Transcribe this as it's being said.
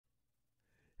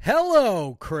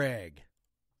Hello, Craig.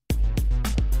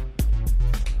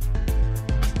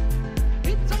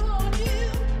 It's on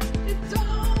you, it's all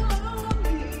on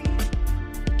me.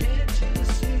 Can't you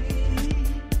see?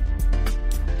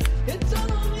 It's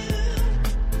on you,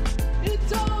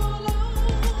 it's all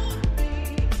on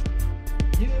me.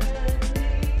 You and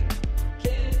me,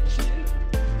 can't you?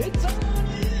 It's on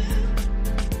you,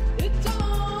 it's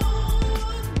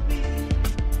on me.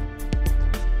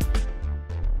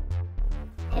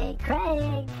 Hey,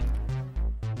 Craig.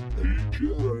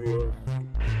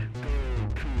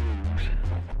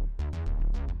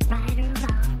 Right or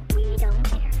wrong, we don't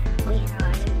care. Win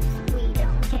or lose, we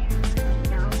don't care.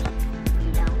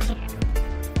 We don't care.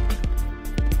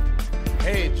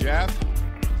 Hey, Jeff.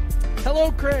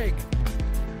 Hello, Craig.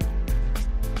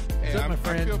 Hey, What's up, my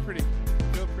friend? I feel pretty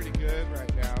good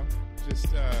right now. Just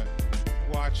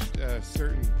watched a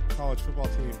certain college football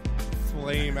team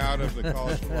flame out of the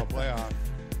college football playoff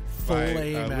by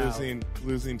Flame out.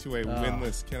 losing to a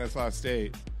winless Kennesaw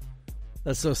State.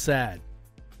 That's so sad.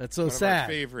 That's so One sad. of our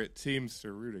favorite teams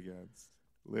to root against.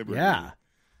 Liberty. Yeah.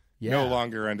 No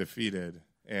longer undefeated.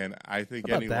 And I think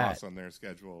How about any that? loss on their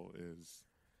schedule is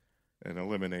an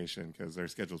elimination because their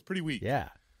schedule is pretty weak. Yeah.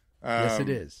 Yes, it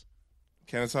is.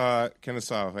 Kennesaw,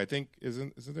 I think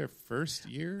isn't their first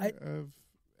year of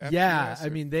FBS Yeah, or I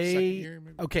mean second year,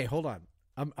 maybe? Okay, hold on.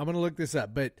 I'm going to look this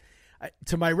up, but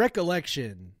to my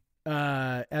recollection,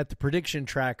 at the prediction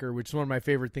tracker, which is one of my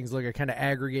favorite things, look, it kind of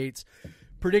aggregates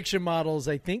prediction models.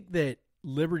 I think that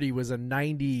Liberty was a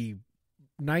 95%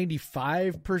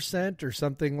 or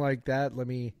something like that. Let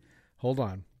me hold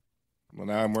on. Well,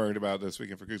 now I'm worried about this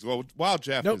weekend for Cougars. Well, while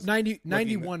Jeff Nope, is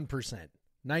 91%.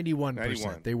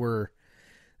 91%. They were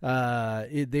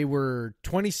they were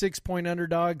 26-point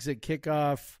underdogs at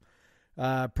kickoff.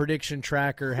 Prediction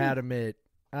tracker had them at,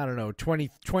 I don't know,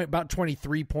 20 about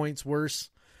 23 points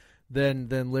worse than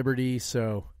Liberty.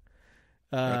 So,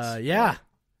 yeah,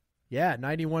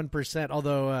 91%.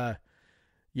 Although,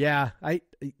 I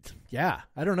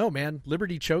don't know, man.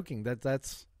 Liberty choking.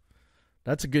 That's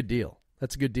a good deal.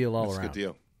 That's a good deal all around. That's a good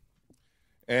deal.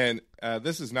 And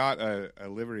this is not a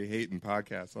Liberty hating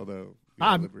podcast, although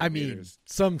I Liberty mean, haters.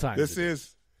 sometimes This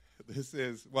is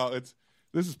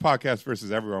podcast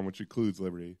versus everyone, which includes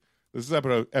Liberty. This is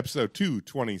episode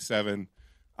 227.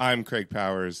 I'm Craig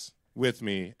Powers. With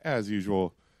me, as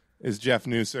usual, is Jeff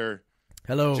Newser.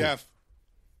 Hello, Jeff.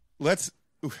 We're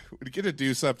going to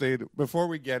do something before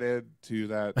we get into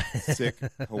that sick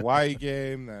Hawaii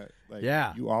game that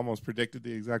you almost predicted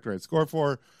the exact right score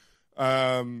for.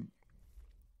 Talk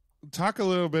a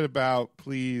little bit about,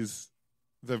 please,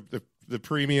 the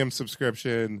premium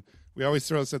subscription. We always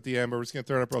throw this at the end, but we're just going to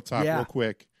throw it up real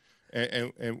quick.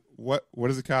 And what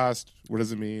does it cost? What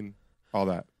does it mean? All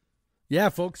that. Yeah,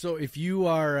 folks. So if you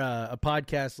are a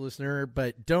podcast listener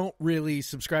but don't really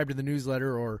subscribe to the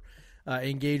newsletter or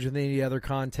engage with any other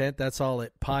content, that's all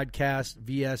at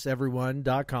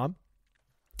podcastvseveryone.com.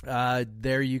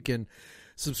 There you can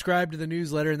subscribe to the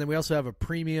newsletter, and then we also have a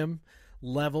premium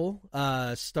level.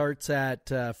 Starts at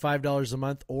 $5 a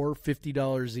month or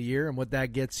 $50 a year, and what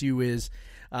that gets you is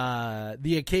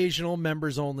the occasional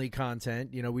members-only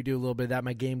content. You know, we do a little bit of that.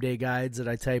 My game day guides that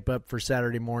I type up for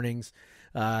Saturday mornings.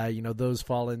 Those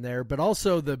fall in there. But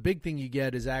also the big thing you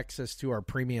get is access to our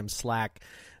premium Slack.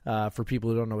 For people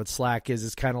who don't know what Slack is,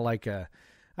 it's kind of like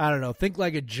think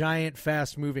like a giant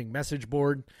fast-moving message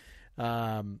board.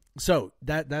 So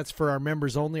that's for our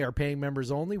members only, our paying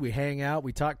members only. We hang out,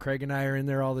 we talk. Craig and I are in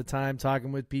there all the time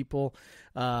talking with people.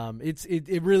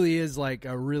 It really is like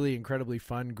a really incredibly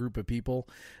fun group of people,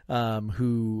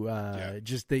 who,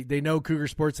 they know Cougar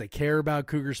sports. They care about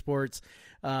Cougar sports.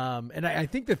 And I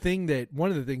think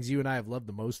one of the things you and I have loved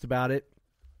the most about it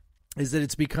is that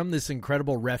it's become this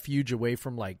incredible refuge away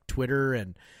from like Twitter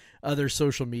and other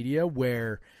social media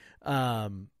where,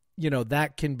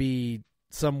 that can be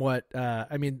somewhat,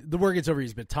 the word gets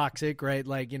overused, but toxic, right?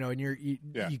 Like, and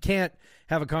you can't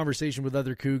have a conversation with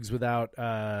other Cougs without,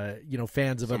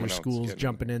 fans of Someone other else schools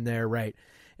jumping in there. Right.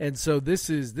 And so this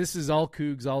is all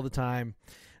Cougs all the time.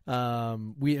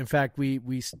 We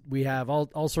have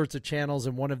all sorts of channels,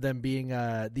 and one of them being,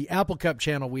 the Apple Cup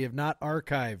channel. We have not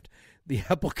archived the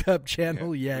Apple Cup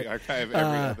channel yet. We archive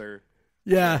every other.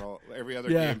 Yeah, channel, every other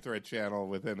Game Thread channel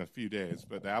within a few days,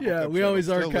 but the Apple Cup we always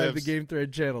archive lives. The Game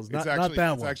Thread channels. Not that one.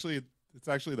 It's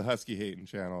actually the Husky hating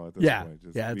channel at this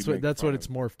point. That's what it's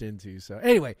morphed into. So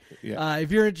anyway,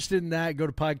 if you're interested in that, go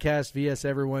to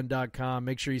podcastvseveryone.com.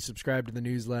 Make sure you subscribe to the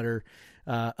newsletter,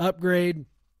 upgrade,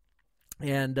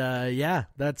 and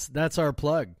that's our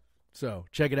plug. So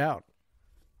check it out.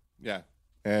 Yeah,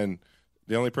 and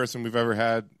the only person we've ever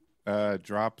had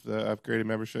dropped the upgraded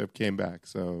membership, came back.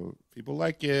 So people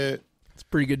like it. It's a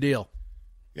pretty good deal.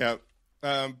 Yeah.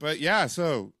 But yeah,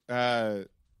 so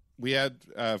we had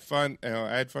fun. I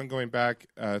had fun going back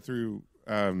through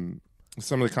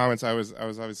some of the comments. I was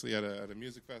obviously at a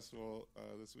music festival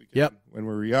this weekend when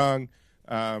we were young.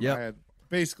 I had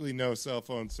basically no cell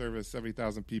phone service,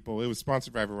 70,000 people. It was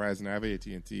sponsored by Verizon. I have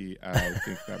AT&T. I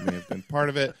think that may have been part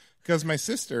of it because my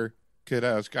sister could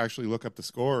actually look up the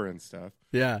score and stuff.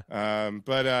 Yeah.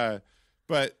 But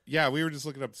yeah, we were just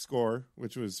looking up the score,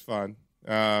 which was fun.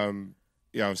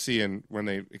 Seeing when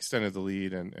they extended the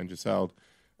lead and just held.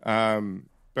 But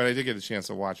I did get a chance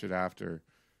to watch it after.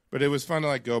 But it was fun to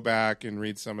like go back and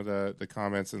read some of the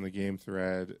comments in the game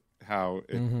thread, how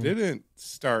it didn't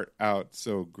start out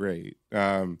so great.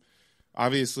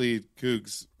 Obviously,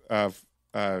 Cougs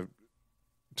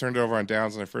turned it over on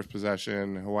downs on their first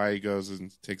possession. Hawaii goes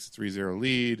and takes a 3-0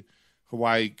 lead.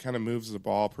 Hawaii kind of moves the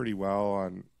ball pretty well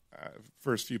on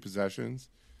first few possessions.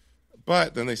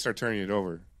 But then they start turning it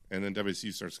over, and then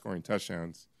WSU starts scoring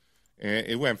touchdowns. And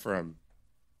it went from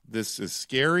this is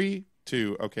scary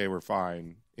to, okay, we're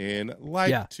fine in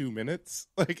 2 minutes.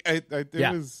 Like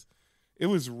it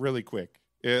was really quick.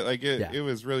 It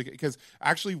was really, because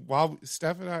actually while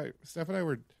Steph and I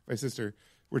were, my sister,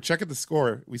 were checking the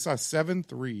score, we saw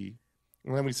 7-3,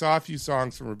 and then we saw a few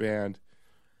songs from her band,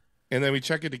 and then we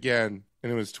check it again,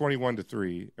 and it was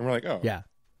 21-3, and we're like, oh, yeah,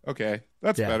 okay,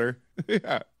 that's better.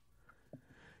 Yeah.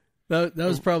 That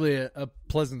was probably a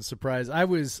pleasant surprise. I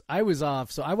was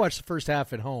off, so I watched the first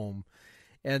half at home,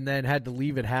 and then had to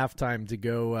leave at halftime to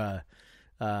go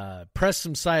press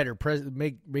some cider,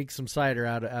 make some cider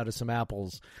out of some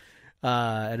apples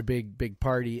at a big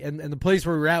party. And the place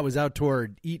where we were at was out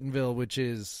toward Eatonville, which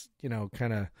is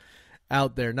kind of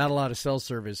out there. Not a lot of cell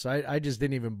service. I just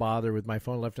didn't even bother with my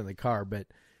phone left in the car, but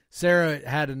Sarah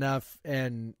had enough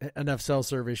cell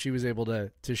service. She was able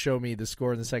to show me the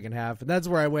score in the second half. And that's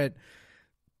where I went,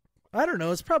 I don't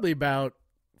know, it's probably about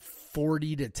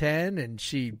 40-10. And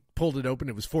she pulled it open.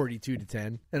 It was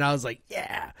 42-10. And I was like,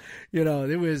 yeah,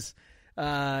 it was,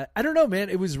 I don't know, man.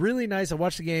 It was really nice. I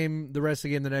watched the rest of the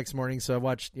game the next morning. So I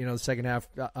watched, the second half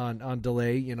on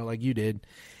delay, like you did.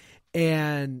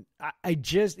 And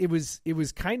it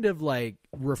was kind of like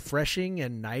refreshing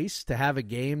and nice to have a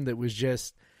game that was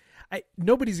just,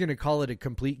 nobody's going to call it a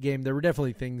complete game. There were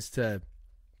definitely things to,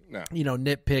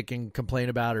 nitpick and complain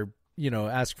about, or,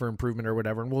 ask for improvement or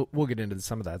whatever. And we'll get into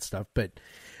some of that stuff, but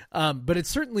it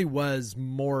certainly was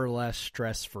more or less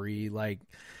stress free. Like,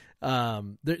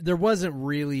 there wasn't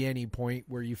really any point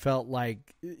where you felt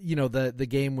like, the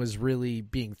game was really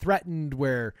being threatened,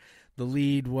 where the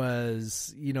lead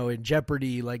was, in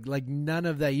jeopardy. Like none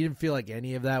of that. You didn't feel like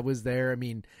any of that was there. I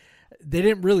mean, they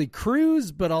didn't really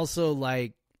cruise, but also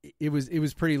like, it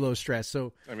was pretty low stress.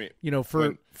 So, I mean, for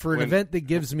an event that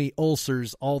gives me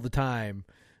ulcers all the time,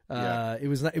 it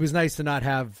was nice to not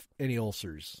have any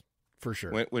ulcers, for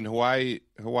sure. When Hawaii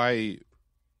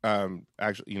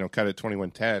actually, cut it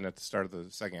 21-10 at the start of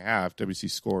the second half, WC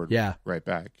scored right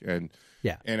back. And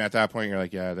at that point you're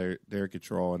like, yeah, they're in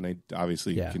control, and they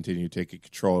obviously continue to take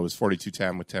control. It was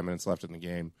 42-10 with 10 minutes left in the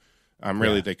game.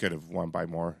 Really they could have won by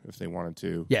more if they wanted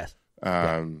to. Yes.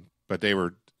 But they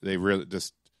really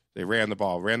just, they ran the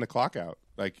ball, ran the clock out.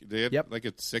 Like they had like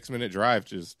a 6-minute drive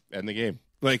to just end the game.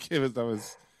 Like and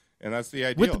that's the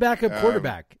idea. With the backup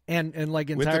quarterback and like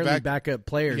entirely backup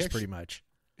players, pretty much.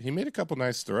 He made a couple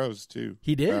nice throws too.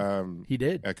 He did. He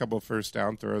did a couple of first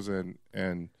down throws, and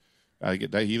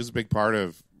he was a big part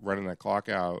of running that clock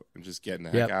out and just getting the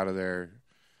heck out of there.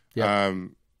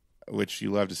 Which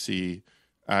you love to see.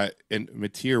 And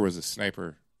Mateer was a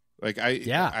sniper. Like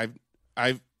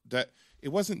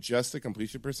it wasn't just the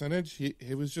completion percentage.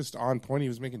 He was just on point. He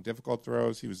was making difficult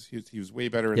throws. He was way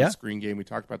better in the screen game. We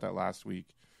talked about that last week.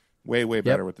 Way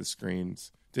better with the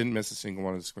screens. Didn't miss a single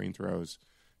one of the screen throws.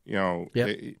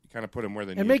 They kind of put him where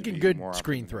they need to be. And making good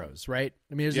screen throws, right?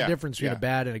 I mean, there's a difference between a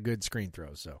bad and a good screen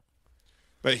throw. So,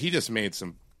 but he just made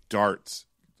some throws.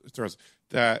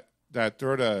 That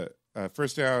throw to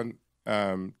first down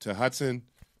to Hudson,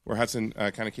 where Hudson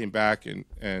kind of came back and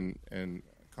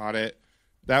caught it.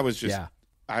 That was just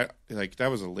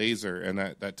that was a laser, and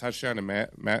that touchdown to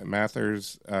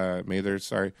Mathers,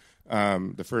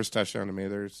 the first touchdown to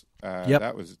Mathers,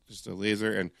 that was just a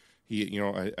laser, and he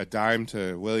a dime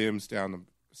to Williams down the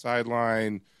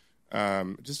sideline,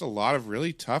 just a lot of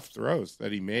really tough throws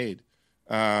that he made,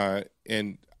 and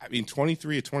I mean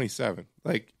 23-27,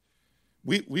 like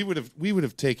we would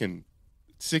have taken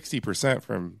 60%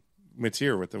 from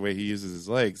Mateer with the way he uses his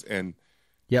legs, and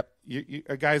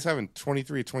a guy's having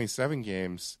 23-27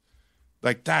 games,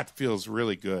 like that feels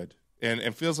really good.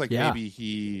 and feels like Yeah.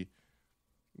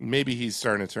 maybe he's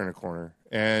starting to turn a corner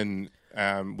and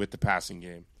with the passing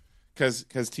game,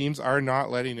 because teams are not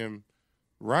letting him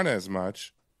run as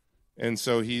much, and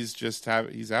so he's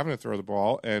having to throw the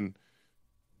ball. And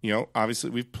obviously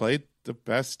we've played the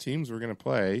best teams we're going to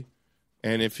play,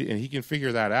 and if he can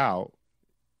figure that out,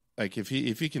 like if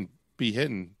he can be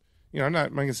hitting, I'm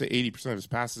not going to say 80% of his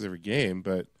passes every game,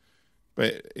 but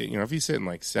if he's hitting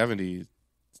like 70%,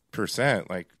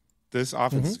 like this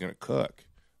offense is going to cook.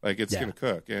 Like it's going to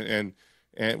cook, and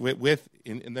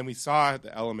then we saw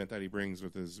the element that he brings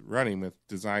with his running, with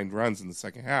designed runs in the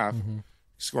second half,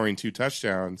 scoring 2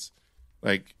 touchdowns.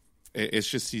 Like it's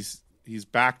just he's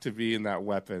back to being that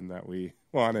weapon that we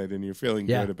wanted, and you're feeling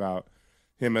good about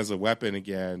him as a weapon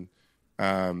again.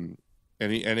 And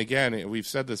again, we've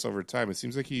said this over time. It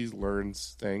seems like he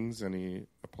learns things and he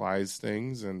applies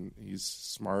things, and he's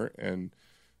smart, and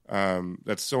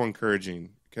that's so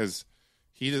encouraging, because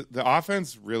the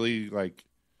offense really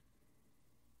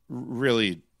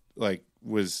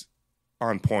was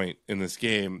on point in this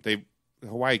game.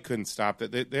 Hawaii couldn't stop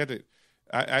it. They had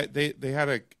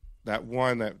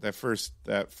that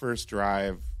first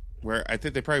drive where I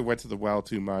think they probably went to the well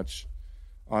too much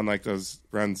on like those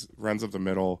runs up the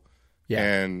middle. Yeah.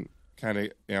 And kind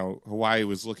of, Hawaii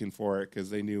was looking for it because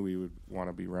they knew we would want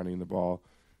to be running the ball.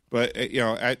 But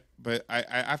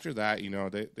after that,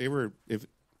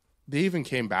 they even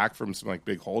came back from some like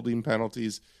big holding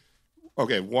penalties.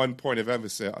 Okay, one point of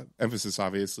emphasis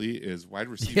obviously is wide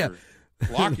receiver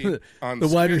blocking on the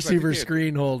wide screens. receiver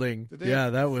screen holding.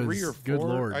 That was 3 or 4. Good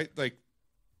Lord.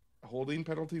 Holding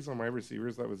penalties on wide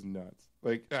receivers. That was nuts.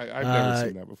 Like I've never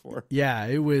seen that before. Yeah,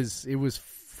 it was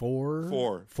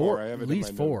 4. I have it at least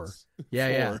in my 4. notes.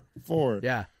 Yeah, 4.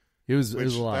 Yeah, it was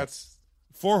a lot. That's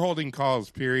 4 holding calls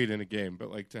period in a game,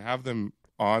 but like to have them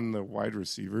on the wide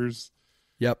receivers.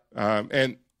 Yep.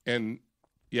 And in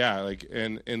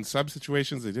some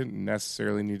situations they didn't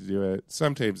necessarily need to do it.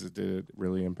 Some teams it did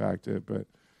really impact it, but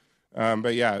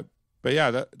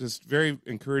that just very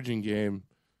encouraging game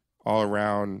all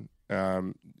around.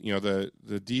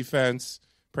 The defense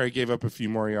probably gave up a few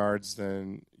more yards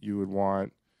than you would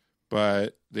want,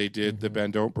 but they did the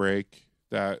bend don't break.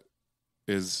 That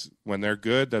is, when they're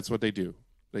good, that's what they do.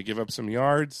 They give up some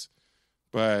yards,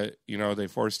 but they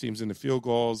force teams into field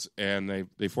goals, and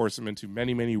they force them into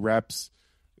many, many reps.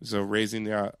 So raising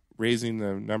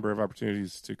the number of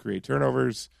opportunities to create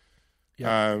turnovers.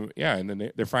 Yeah. And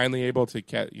then they're finally able to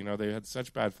catch. They had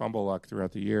such bad fumble luck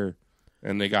throughout the year,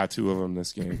 and they got 2 of them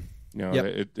this game.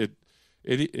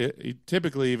 It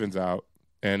typically evens out,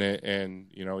 and it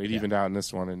evened out in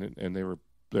this one, and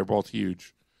they're both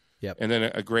huge. Yep. And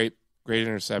then a great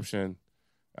interception.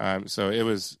 So it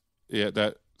was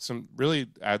that some really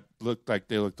looked like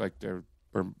they were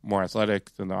more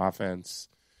athletic than the offense,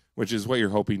 which is what you're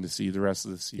hoping to see the rest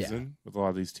of the season with a lot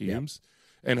of these teams.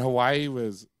 Yep. And Hawaii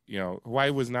was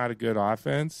not a good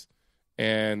offense,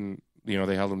 and they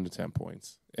held them to 10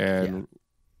 points. And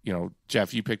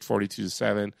Jeff, you picked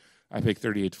 42-7. I picked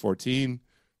 38-14.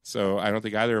 So I don't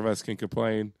think either of us can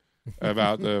complain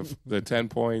about the 10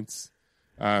 points.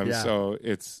 So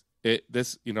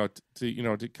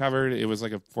to cover it, it was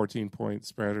like a 14-point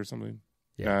spread or something.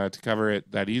 Yeah. To cover it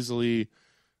that easily,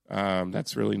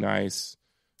 that's really nice.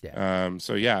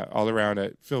 Yeah. All around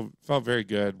it felt very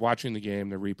good. Watching the game,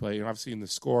 the replay. I've seen the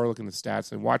score, looking at the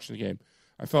stats, and watching the game,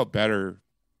 I felt better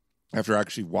after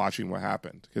actually watching what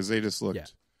happened, because they just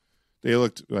looked. They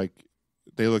looked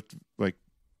like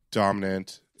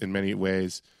dominant in many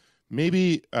ways.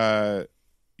 Maybe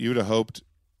you would have hoped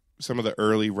some of the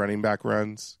early running back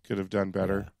runs could have done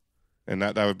better, and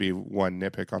that would be one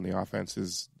nitpick on the offense,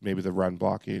 is maybe the run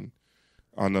blocking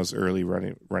on those early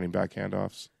running back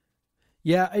handoffs.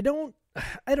 Yeah, I don't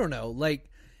know. Like,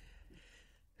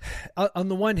 on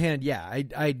the one hand,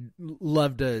 I'd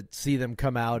love to see them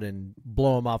come out and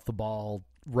blow them off the ball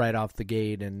right off the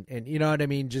gate, and you know what I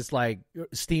mean, just like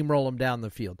steamroll them down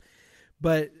the field.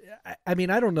 But I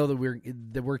mean, I don't know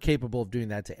that we're capable of doing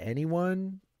that to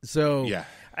anyone. So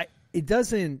it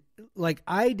doesn't, like,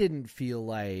 I didn't feel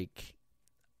like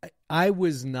I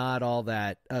was not all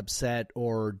that upset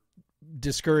or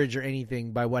discouraged or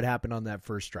anything by what happened on that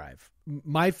first drive.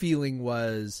 My feeling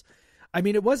was, I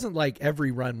mean, it wasn't like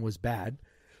every run was bad.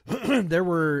 There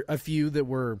were a few that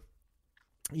were,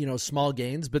 small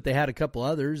gains, but they had a couple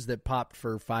others that popped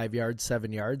for 5 yards,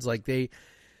 7 yards. Like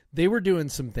they were doing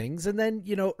some things. And then,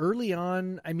 early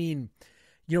on, I mean,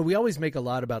 we always make a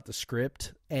lot about the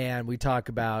script, and we talk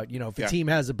about, if a team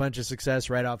has a bunch of success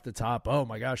right off the top, oh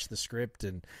my gosh, the script,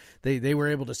 and they were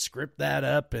able to script that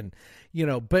up, and,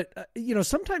 but,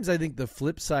 sometimes I think the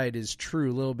flip side is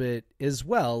true a little bit as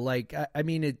well. Like,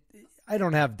 I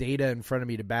don't have data in front of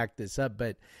me to back this up,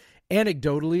 but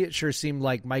anecdotally, it sure seemed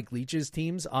like Mike Leach's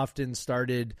teams often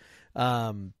started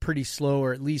pretty slow,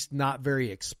 or at least not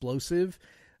very explosive.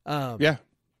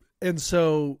 And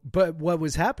so, but what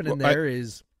was happening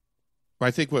is...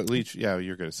 I think what Leach... Yeah,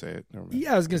 you're going to say it.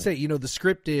 Yeah, I was going to say, the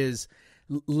script is,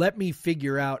 let me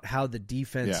figure out how the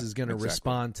defense is going to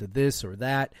respond to this or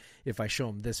that. If I show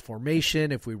them this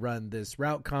formation, if we run this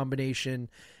route combination,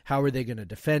 how are they going to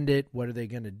defend it? What are they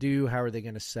going to do? How are they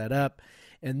going to set up?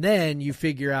 And then you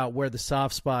figure out where the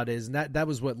soft spot is. And that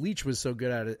was what Leach was so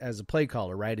good at as a play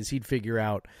caller, right? Is he'd figure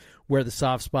out where the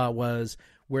soft spot was,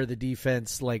 where the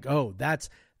defense, like, oh, that's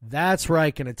where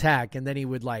I can attack. And then he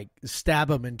would stab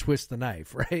him and twist the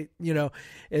knife, right?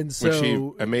 And so. Which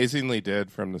he amazingly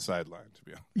did from the sideline, to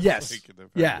be honest.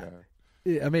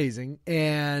 Yes. Amazing.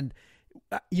 And,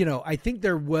 I think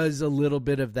there was a little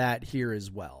bit of that here as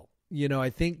well. I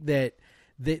think that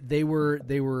they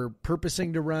were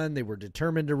purposing to run. They were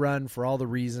determined to run for all the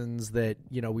reasons that,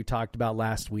 we talked about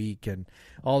last week, and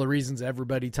all the reasons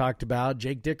everybody talked about,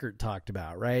 Jake Dickert talked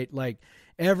about, right? Like,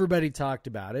 everybody talked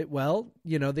about it. Well,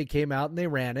 they came out and they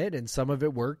ran it, and some of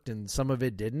it worked and some of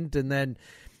it didn't. And then,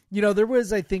 there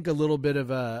was, I think, a little bit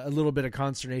of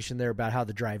consternation there about how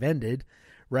the drive ended,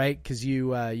 right? Because you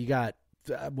got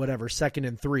third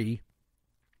and three,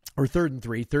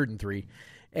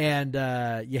 and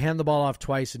you hand the ball off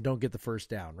twice and don't get the first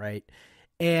down, right?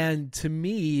 And to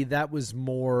me, that was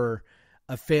more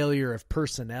a failure of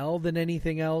personnel than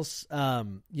anything else.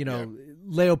 Leo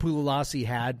Pululasi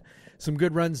had some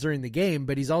good runs during the game,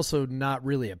 but he's also not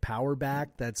really a power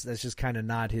back. That's just kind of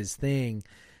not his thing.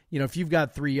 If you've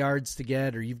got 3 yards to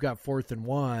get, or you've got 4th and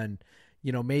 1,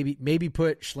 maybe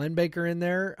put Schlenbaker in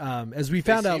there. As we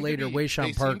found out later,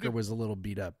 Wayshawn Parker was a little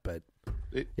beat up, but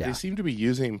they seem to be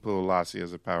using Pululasi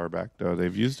as a power back, though.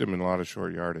 They've used him in a lot of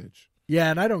short yardage. Yeah,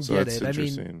 and I don't get it.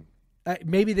 Interesting.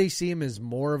 Maybe they see him as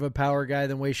more of a power guy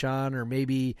than Wayshawn, or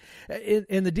maybe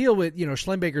in the deal with,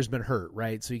 Schlenbaker's been hurt,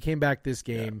 right? So he came back this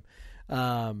game.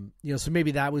 So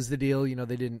maybe that was the deal.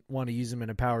 They didn't want to use him in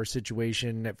a power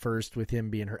situation at first with him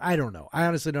being hurt. I don't know. I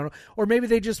honestly don't know. Or maybe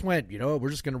they just went, we're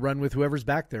just going to run with whoever's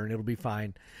back there and it'll be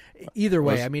fine. Either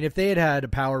way, if they had a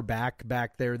power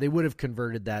back there, they would have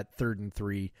converted that 3rd and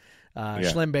 3.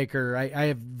 Schlenbaker, I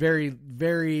have very,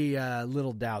 very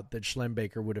little doubt that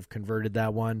Schlenbaker would have converted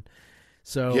that one.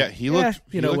 So he looked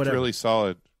really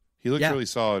solid. He looked really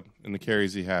solid in the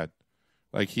carries he had.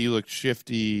 Like, he looked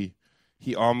shifty.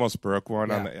 He almost broke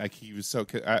one on the, he was so.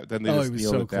 Then they just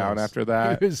kneeled it down after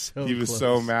that. He was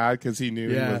so mad because he knew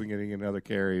he wasn't getting another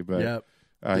carry, but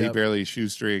he barely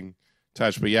shoestring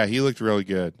touched. But he looked really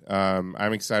good.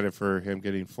 I'm excited for him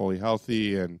getting fully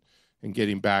healthy and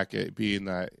getting back at being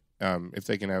that. If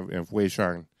they can have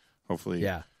Wayshawn, hopefully.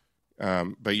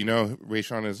 But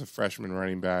Wayshawn is a freshman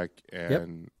running back,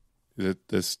 and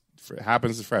this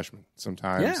happens to freshmen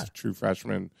sometimes. True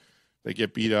freshmen, they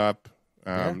get beat up.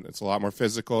 It's a lot more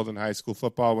physical than high school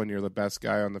football when you're the best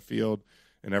guy on the field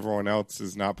and everyone else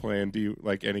is not playing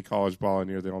like any college ball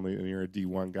and you're a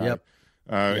D1 guy.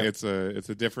 It's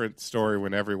a different story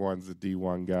when everyone's a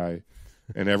D1 guy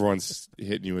and everyone's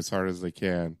hitting you as hard as they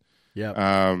can.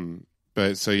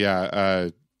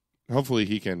 Hopefully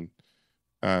he can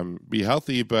be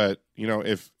healthy. But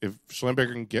if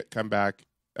Schlenbaker can come back,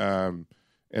 and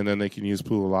then they can use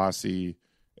Pululasi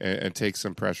and take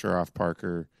some pressure off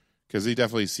Parker. Because he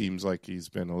definitely seems like he's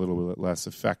been a little bit less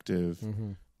effective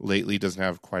lately. Doesn't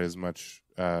have quite as much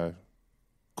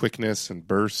quickness and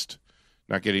burst.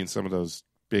 Not getting some of those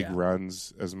big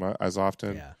runs as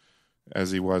often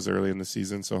as he was early in the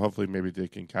season. So hopefully maybe they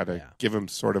can kind of give him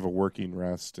sort of a working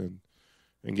rest and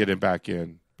get him back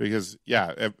in. Because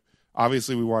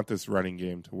obviously we want this running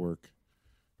game to work.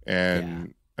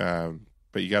 And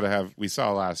but you got to have. We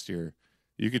saw last year.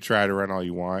 You could try to run all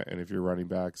you want, and if your running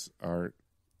backs aren't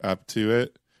up to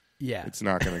it, it's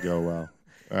not going to go well.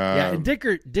 And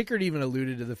Dickert even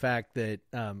alluded to the fact that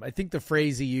I think the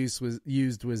phrase he used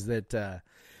was that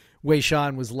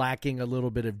Wayshawn was lacking a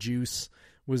little bit of juice,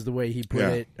 was the way he put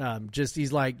it.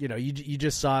 He's like, you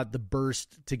just saw it, the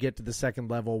burst to get to the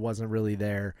second level wasn't really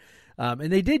there.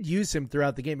 And they did use him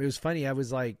throughout the game. It was funny. I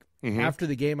was like, after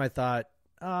the game, I thought,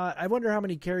 I wonder how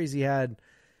many carries he had.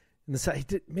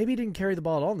 Maybe he didn't carry the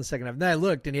ball at all in the second half. And then I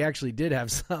looked, and he actually did have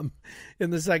some in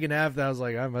the second half. That I was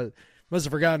like, I must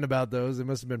have forgotten about those. It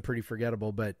must have been pretty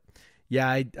forgettable. But,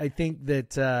 I think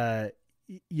that,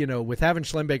 with having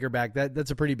Schlembacher back,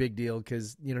 that's a pretty big deal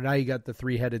because, now you got the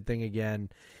 3-headed thing again.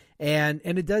 And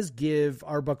it does give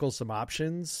Arbuckle some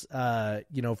options, for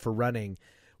running.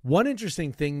 One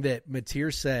interesting thing that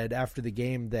Mateer said after the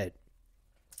game that,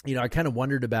 I kind of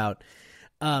wondered about.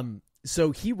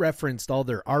 So he referenced all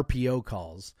their RPO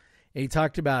calls. And he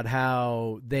talked about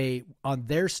how they, on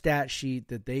their stat sheet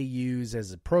that they use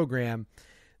as a program,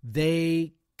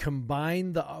 they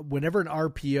combine whenever an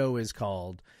RPO is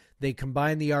called, they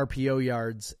combine the RPO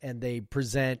yards and they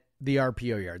present the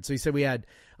RPO yards. So he said we had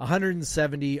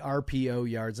 170 RPO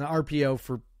yards. Now, RPO,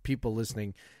 for people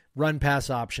listening, run pass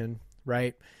option,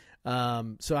 right?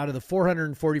 So out of the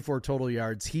 444 total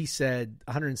yards, he said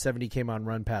 170 came on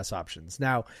run pass options.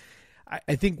 Now,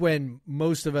 I think when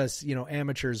most of us,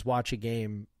 amateurs watch a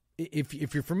game,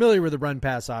 if you're familiar with the run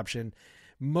pass option,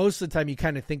 most of the time you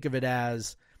kind of think of it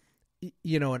as,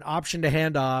 an option to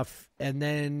hand off and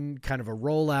then kind of a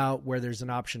rollout where there's an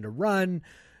option to run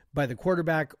by the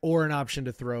quarterback or an option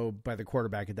to throw by the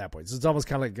quarterback at that point. So it's almost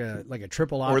kind of like a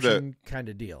triple option kind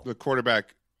of deal. The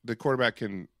quarterback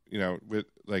can,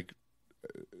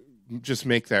 just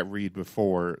make that read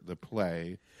before the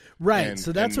play. Right.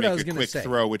 So that's what I was going to say. Quick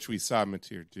throw, which we saw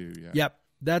Mateer do. Yeah. Yep.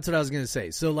 That's what I was going to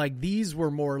say. So these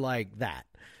were more like that,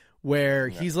 where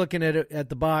he's looking at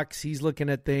the box, he's looking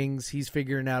at things, he's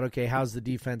figuring out, okay, how's the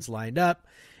defense lined up?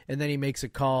 And then he makes a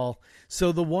call.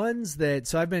 So the ones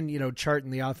so I've been, charting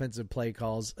the offensive play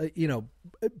calls,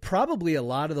 probably a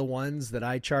lot of the ones that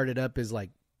I charted up is like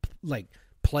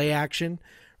play action,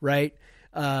 right?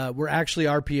 Were actually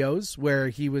RPOs where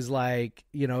he was like,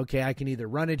 okay, I can either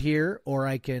run it here or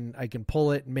I can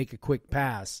pull it and make a quick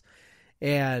pass.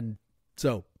 And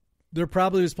so there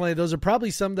probably was plenty. Those are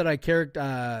probably some that I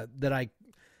categorize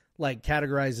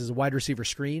as a wide receiver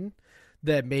screen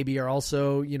that maybe are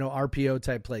also, RPO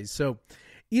type plays. So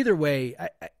either way,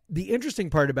 the interesting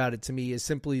part about it to me is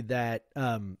simply that,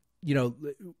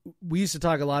 we used to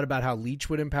talk a lot about how Leach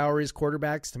would empower his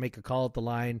quarterbacks to make a call at the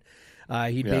line.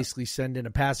 He'd basically send in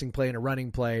a passing play and a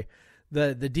running play.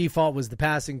 The default was the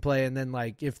passing play, and then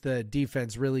if the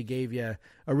defense really gave you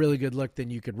a really good look, then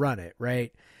you could run it,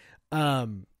 right?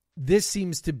 This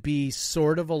seems to be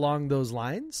sort of along those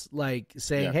lines, like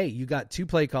saying, hey, you got 2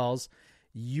 play calls,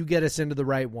 you get us into the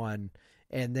right one,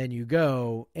 and then you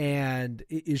go. And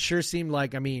it sure seemed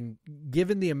like,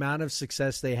 given the amount of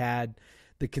success they had,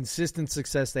 the consistent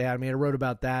success they had. I wrote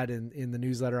about that in the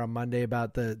newsletter on Monday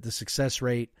about the success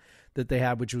rate that they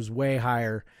had, which was way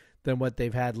higher than what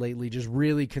they've had lately, just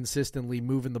really consistently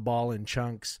moving the ball in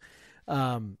chunks.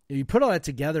 You put all that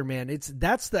together, man, I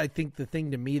think the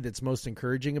thing to me that's most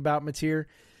encouraging about Mateer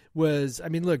was,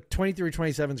 look,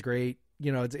 23-27 is great.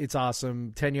 It's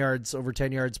awesome. 10 yards, over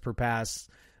 10 yards per pass.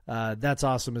 That's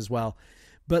awesome as well.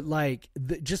 But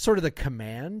just sort of the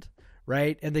command,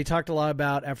 right? And they talked a lot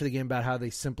about after the game about how they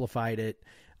simplified it.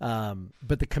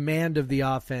 But the command of the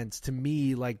offense, to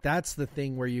me, that's the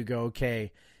thing where you go,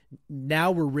 okay,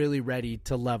 now we're really ready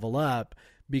to level up,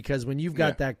 because when you've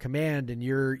got that command and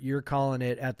you're calling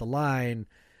it at the line,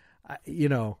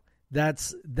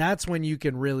 that's when you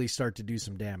can really start to do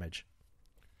some damage.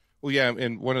 Well, yeah,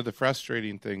 and one of the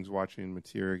frustrating things watching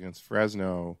Mateer against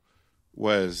Fresno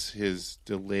was his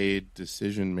delayed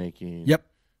decision making. Yep.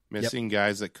 Missing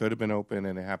guys that could have been open,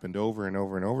 and it happened over and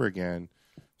over and over again.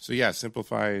 So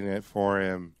simplifying it for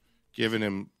him, giving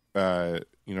him a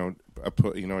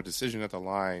decision at the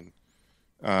line,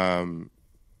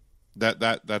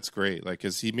 that's great.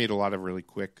 Because he made a lot of really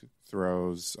quick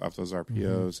throws off those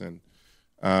RPOs, and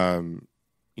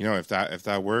if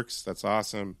that works, that's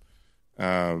awesome.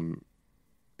 And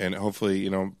hopefully,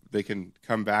 they can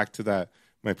come back to that.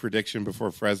 My prediction before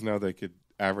Fresno, they could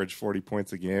average 40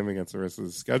 points a game against the rest of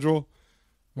the schedule.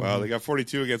 Well, they got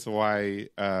 42 against Hawaii.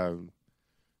 I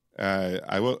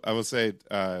will say,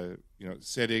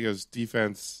 San Diego's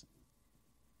defense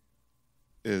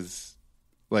is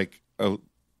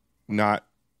not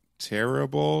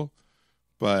terrible,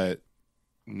 but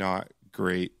not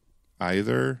great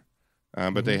either.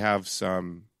 But they have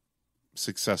some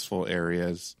successful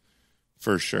areas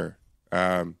for sure.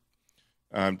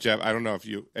 Jeff, I don't know if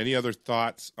any other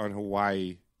thoughts on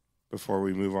Hawaii before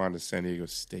we move on to San Diego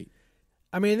State.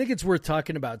 I think it's worth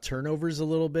talking about turnovers a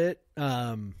little bit.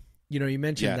 You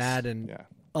mentioned that, and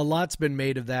a lot's been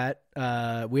made of that.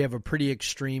 We have a pretty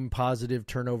extreme positive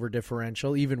turnover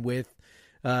differential, even with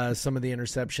some of the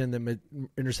interceptions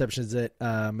that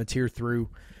Mateer threw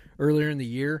earlier in the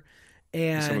year,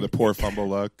 and some of the poor fumble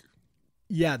luck.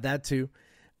 Yeah, that too.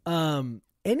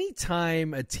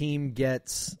 Anytime a team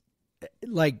gets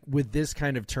like with this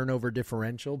kind of turnover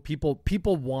differential,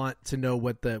 people want to know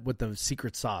what the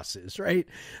secret sauce is, right?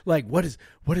 Like what is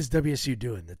WSU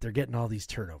doing that they're getting all these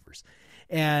turnovers?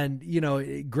 And,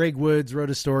 Greg Woods wrote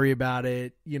a story about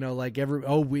it, like and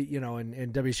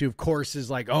WSU, of course,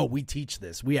 is like, oh, we teach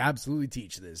this. We absolutely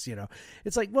teach this.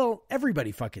 It's like, well,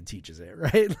 everybody fucking teaches it,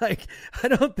 right? Like, I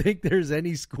don't think there's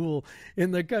any school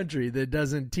in the country that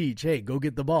doesn't teach, hey, go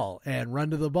get the ball and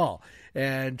run to the ball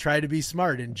and try to be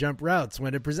smart and jump routes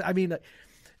when it presents. I mean,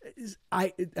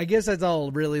 I guess that's all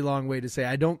a really long way to say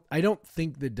I don't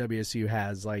think that WSU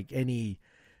has like any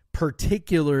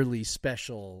particularly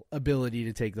special ability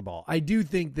to take the ball. I do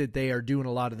think that they are doing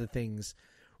a lot of the things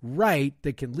right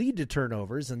that can lead to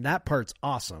turnovers, and that part's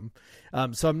awesome.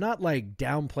 So I'm not like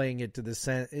downplaying it to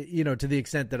the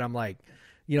extent that I'm like,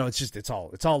 it's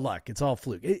all luck, it's all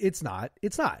fluke. It's not.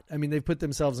 I mean, they've put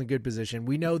themselves in good position.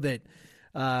 We know that,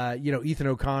 Ethan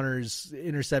O'Connor's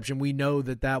interception. We know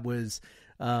that was.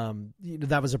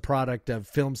 That was a product of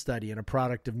film study and a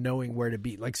product of knowing where to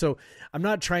be. Like, so I'm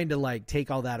not trying to like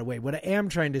take all that away. What I am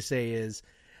trying to say is,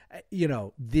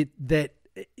 that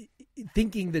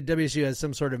thinking that WSU has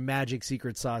some sort of magic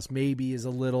secret sauce maybe is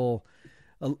a little,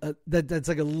 that's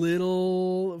like a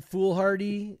little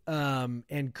foolhardy,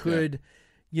 and could,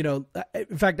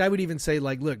 in fact, I would even say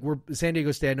like, look, we're San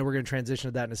Diego State. I know we're going to transition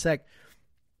to that in a sec,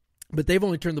 but they've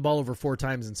only turned the ball over 4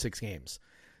 times in 6 games.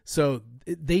 So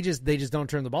they just don't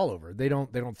turn the ball over. They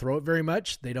don't throw it very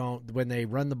much. They don't, when they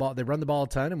run the ball a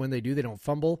ton. And when they do, they don't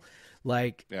fumble.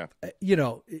 Like,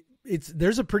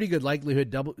 there's a pretty good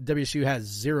likelihood WSU has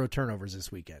 0 turnovers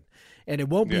this weekend. And it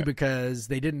won't be because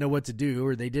they didn't know what to do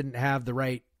or they didn't have the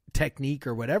right technique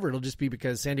or whatever. It'll just be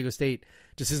because San Diego State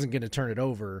just isn't going to turn it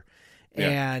over.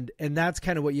 Yeah. And that's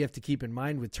kind of what you have to keep in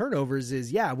mind with turnovers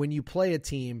is, when you play a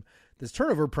team that's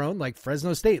turnover prone, like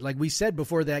Fresno State, like we said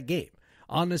before that game,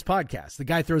 on this podcast, the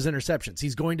guy throws interceptions.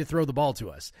 He's going to throw the ball to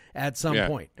us at some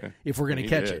point if we're going to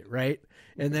catch it, right?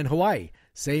 And then Hawaii,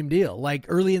 same deal. Like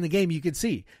early in the game, you could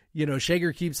see,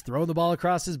 Shager keeps throwing the ball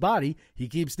across his body. He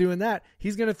keeps doing that.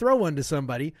 He's going to throw one to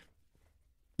somebody.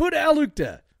 Buddha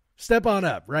Alukta, step on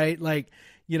up, right? Like,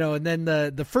 and then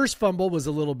the first fumble was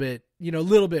a little bit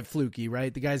fluky,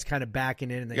 right? The guy's kind of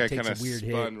backing in and then takes a weird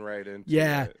hit. Right into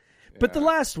it. But the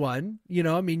last one, you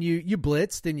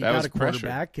blitzed and you got a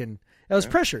quarterback and that was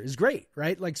pressure. Is great,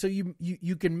 right? Like, so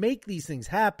you can make these things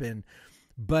happen,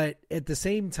 but at the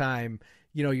same time,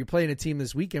 you're playing a team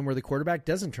this weekend where the quarterback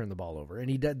doesn't turn the ball over, and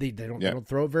they don't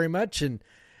throw it very much, and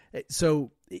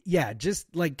so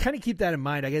just like kind of keep that in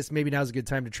mind. I guess maybe now's a good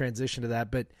time to transition to that,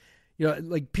 but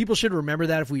like people should remember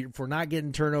that if we're not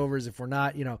getting turnovers, if we're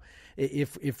not,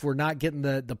 if we're not getting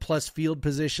the plus field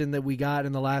position that we got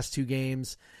in the last 2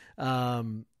 games.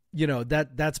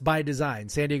 That's by design.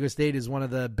 San Diego State is one of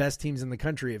the best teams in the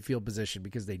country at field position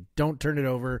because they don't turn it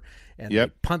over and they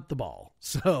punt the ball.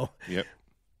 So,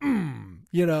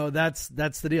 that's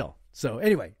the deal. So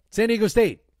anyway, San Diego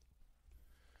State.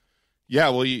 Yeah.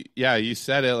 Well, you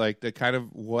said it, like the kind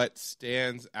of what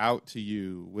stands out to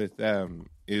you with them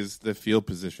is the field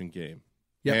position game.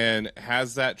 Yep. And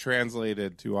has that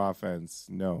translated to offense?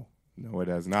 No, it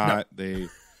has not. No.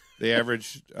 They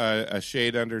averaged a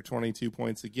shade under 22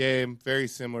 points a game, very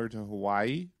similar to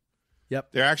Hawaii. Yep.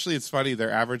 It's funny, their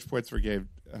average points per game,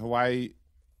 Hawaii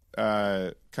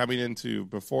coming into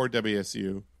before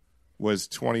WSU was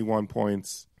 21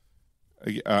 points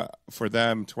for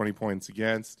them, 20 points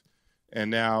against.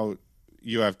 And now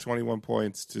you have 21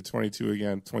 points to 22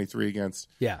 again, 23 against.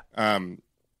 Yeah. And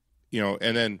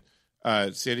then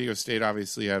San Diego State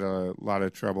obviously had a lot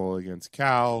of trouble against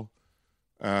Cal.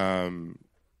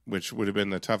 Which would have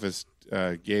been the toughest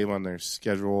game on their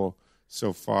schedule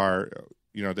so far.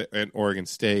 And Oregon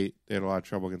State, they had a lot of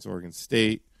trouble against Oregon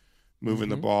State moving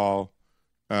the ball.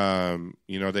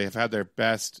 They have had their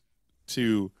best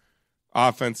 2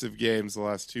 offensive games the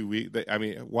last 2 weeks.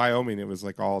 Wyoming, it was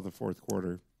like all the fourth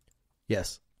quarter.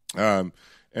 Yes. And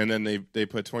then they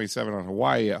put 27 on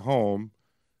Hawaii at home.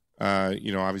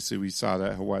 Obviously we saw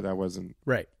that Hawaii, that wasn't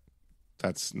right.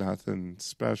 That's nothing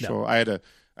special. No.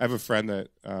 I have a friend that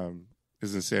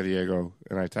is in San Diego,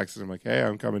 and I texted him like, "Hey,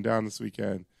 I'm coming down this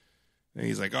weekend," and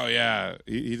he's like, "Oh yeah."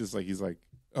 He's like,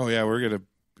 "Oh yeah,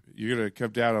 you're gonna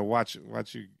come down and watch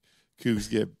you Cougs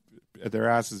get their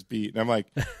asses beat." And I'm like,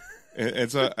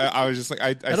 and so I was just like,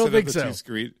 I don't think so.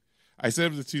 I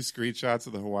sent him the 2 screenshots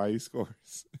of the Hawaii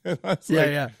scores. And I was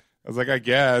I was like, I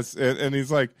guess, and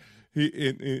he's like.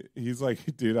 He's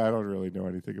like, dude, I don't really know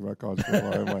anything about college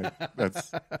football. I'm like,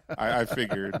 I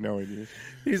figured knowing you.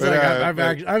 He's I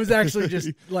was actually just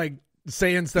like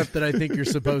saying stuff that I think you're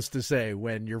supposed to say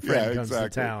when your friend comes to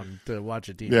town to watch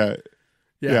a team. Yeah.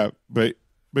 Yeah, but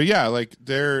yeah, like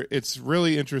it's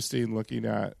really interesting looking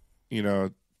at,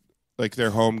 like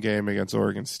their home game against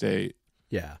Oregon State.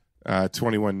 Yeah.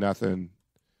 21-0.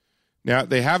 Now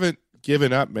they haven't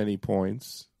given up many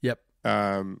points. Yep.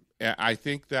 I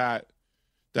think that's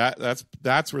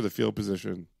where the field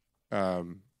position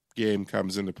game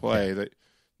comes into play.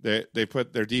 That they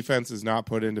put their defense is not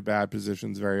put into bad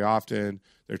positions very often.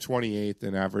 They're 28th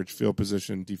in average field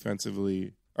position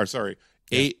defensively. Ninth.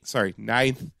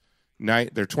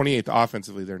 They're 28th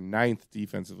offensively. They're 9th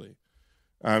defensively.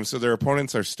 So their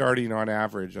opponents are starting on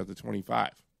average at the 25.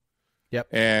 Yep.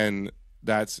 And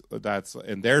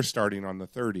and they're starting on the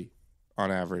 30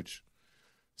 on average.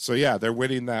 So yeah, they're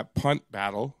winning that punt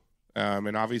battle.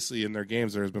 And obviously in their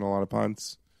games there has been a lot of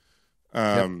punts.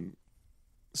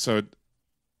 So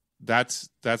that's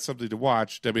something to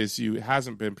watch. WSU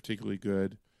hasn't been particularly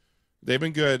good. They've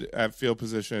been good at field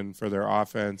position for their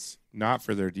offense, not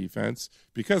for their defense,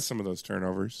 because some of those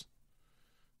turnovers.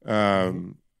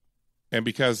 And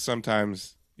because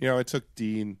sometimes, it took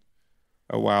Dean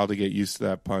a while to get used to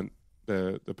that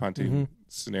the punting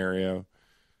scenario.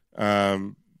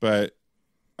 But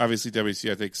obviously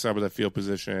WSU, I think some of the field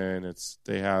position,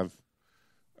 they have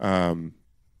a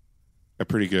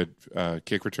pretty good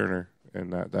kick returner,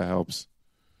 and that helps.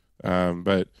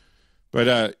 But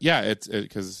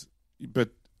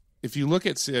if you look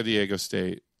at San Diego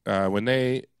State, when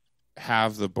they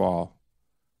have the ball,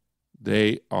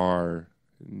 they are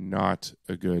not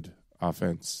a good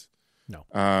offense. No.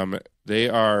 They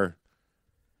are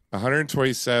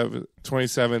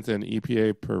 127th in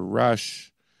EPA per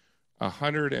rush,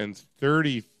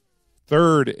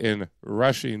 133rd in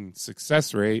rushing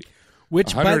success rate.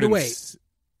 Which, by the way,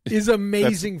 is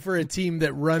amazing for a team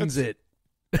that runs it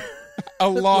a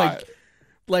lot.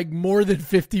 like more than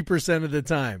 50% of the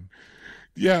time.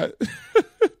 Yeah.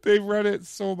 They run it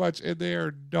so much, and they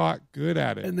are not good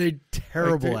at it. And they're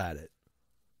terrible at it.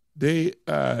 They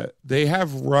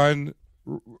have runs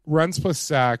plus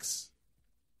sacks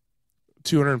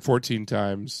 214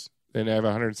 times, and they have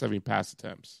 170 pass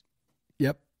attempts.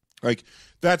 Yep. Like,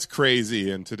 that's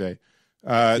crazy in today.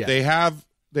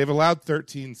 They've allowed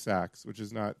 13 sacks, which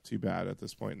is not too bad at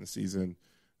this point in the season.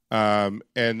 And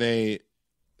they've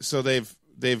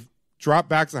dropped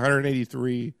backs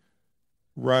 183,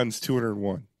 runs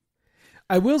 201.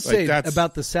 I will say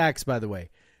about the sacks, by the way,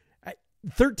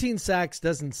 13 sacks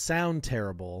doesn't sound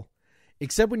terrible,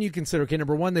 except when you consider, okay,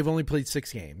 number one, they've only played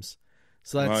 6 games.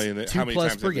 So that's 2 how many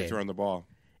plus times per have they game. thrown the ball?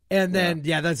 And then,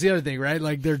 that's the other thing, right?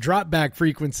 Like, their drop back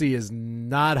frequency is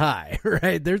not high,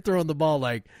 right? They're throwing the ball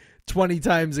like 20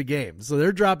 times a game. So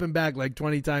they're dropping back like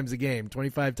 20 times a game,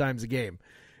 25 times a game.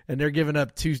 And they're giving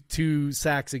up two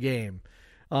sacks a game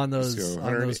on those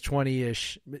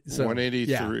 20-ish. So,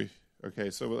 183. Yeah. Okay,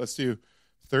 so let's do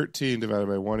 13 divided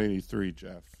by 183,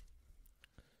 Jeff.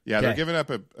 Yeah, they're giving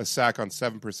up a sack on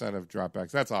 7% of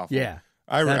dropbacks. That's awful. Yeah.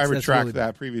 I retract really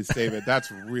that previous statement. That's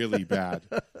really bad.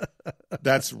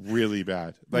 That's really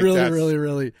bad. Like,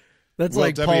 really. That's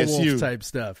like Paul Wolf type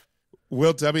stuff.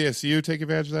 Will WSU take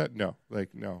advantage of that? No.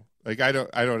 No. Like, I don't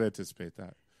anticipate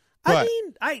that. But,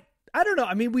 I don't know.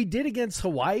 I mean, we did against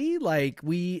Hawaii. Like,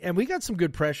 we got some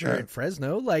good pressure at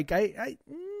Fresno. Like, I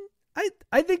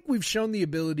think we've shown the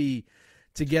ability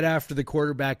to get after the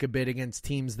quarterback a bit against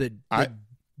teams that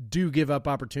do give up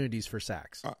opportunities for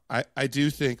sacks. I do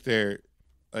think they're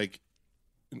going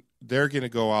to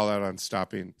go all out on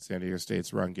stopping San Diego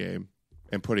State's run game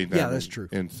and putting them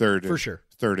in third for sure.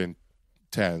 Third and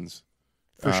 10s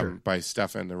for sure by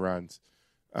stuffing the runs.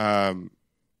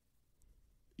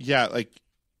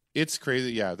 It's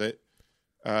crazy. Yeah, that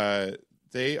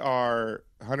they are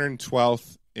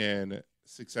 112th in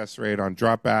success rate on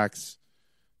dropbacks,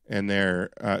 and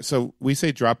they're so we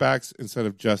say dropbacks instead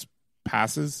of just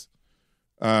passes.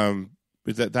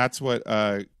 That's what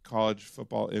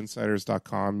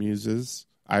collegefootballinsiders.com uses.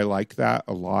 I like that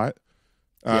a lot.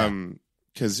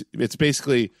 Because it's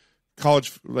basically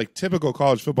typical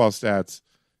college football stats.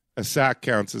 A sack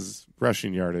counts as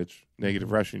rushing yardage,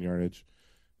 negative rushing yardage.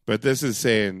 But this is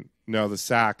saying, no, the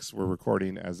sacks we're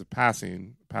recording as a pass,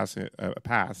 and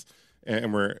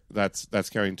that's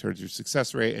counting towards your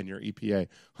success rate and your EPA.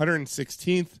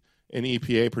 116th in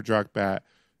EPA per drop bat.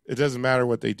 It doesn't matter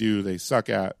what they do; they suck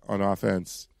at on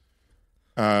offense.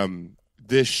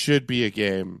 This should be a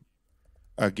game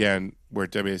again where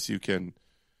WSU can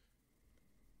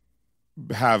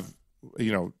have,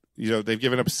 they've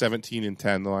given up 17 and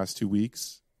 10 the last 2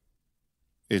 weeks.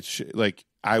 It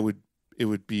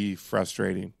would be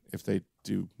frustrating if they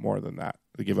do more than that.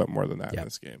 They give up more than that in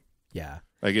this game. Yeah.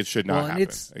 Like, it should not happen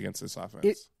against this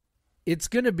offense. it's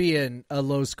going to be a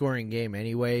low-scoring game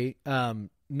anyway,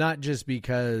 not just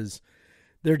because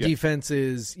their defense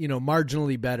is,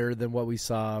 marginally better than what we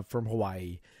saw from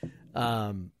Hawaii.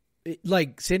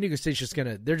 Like San Diego State's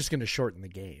they're just going to shorten the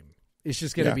game. It's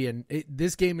just going to be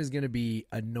this game is going to be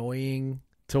annoying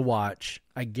to watch.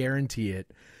 I guarantee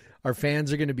it. Our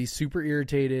fans are going to be super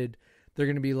irritated. They're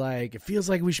going to be like, it feels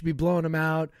like we should be blowing them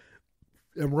out,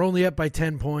 and we're only up by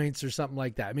 10 points or something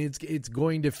like that. I mean, it's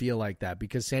going to feel like that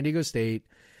because San Diego State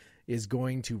is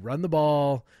going to run the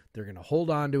ball. They're going to hold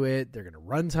on to it. They're going to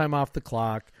run time off the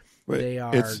clock.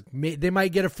 They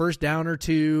might get a first down or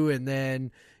two, and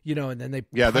then they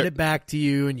cut it back to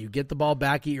you, and you get the ball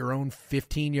back at your own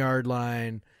 15-yard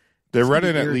line. They're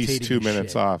running at least 2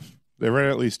 minutes off. They run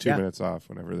at least 2 minutes off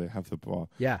whenever they have the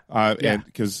ball.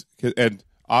 And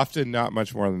often not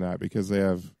much more than that because they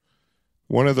have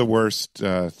one of the worst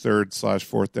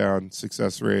third/fourth down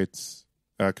success rates,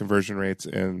 conversion rates,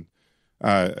 and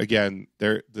again,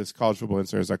 this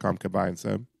collegefootballinsiders.com combines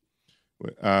them.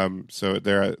 So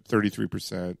they're at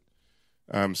 33%.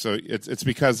 So it's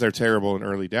because they're terrible in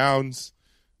early downs.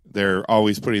 They're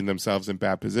always putting themselves in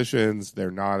bad positions.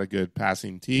 They're not a good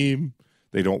passing team.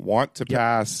 They don't want to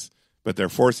pass, but they're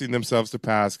forcing themselves to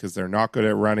pass because they're not good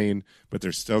at running, but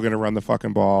they're still going to run the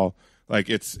fucking ball. Like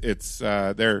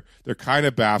they're kind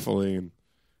of baffling.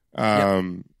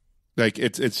 Like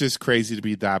it's just crazy to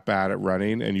be that bad at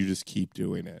running and you just keep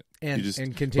doing it. And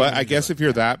continue. But I guess if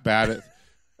you're that bad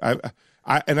at,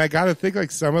 I got to think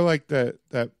like some of like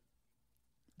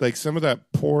some of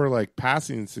that poor like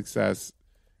passing success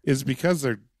is because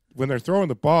when they're throwing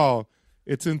the ball,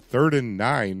 it's in 3rd and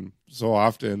 9 so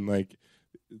often. Like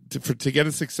to get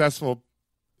a successful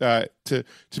to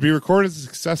be recorded as a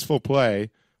successful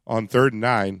play on 3rd and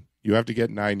 9, you have to get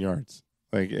 9 yards.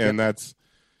 And that's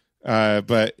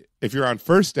but if you're on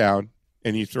first down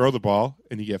and you throw the ball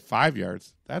and you get 5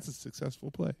 yards, that's a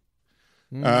successful play.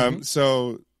 Mm-hmm.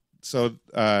 So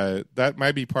that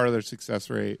might be part of their success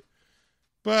rate.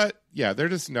 But yeah, they're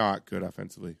just not good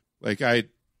offensively. Like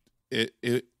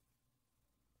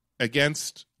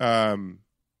against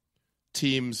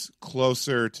teams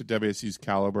closer to WSU's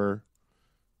caliber,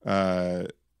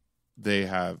 they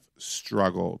have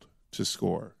struggled to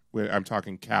score. I'm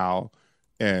talking Cal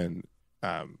and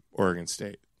Oregon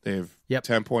State. They have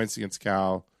 10 points against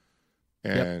Cal,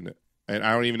 and I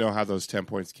don't even know how those 10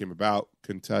 points came about.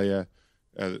 Couldn't tell you.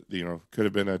 Could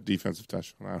have been a defensive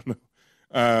touchdown. I don't know.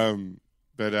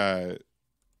 But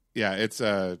it's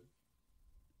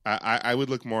I would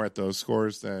look more at those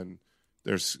scores than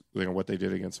there's what they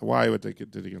did against Hawaii, what they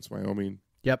did against Wyoming.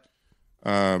 Yep.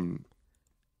 Those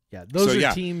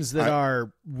are teams that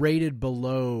are rated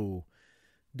below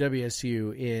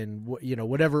WSU in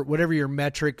whatever your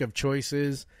metric of choice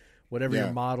is, whatever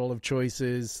your model of choice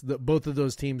is. Both of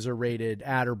those teams are rated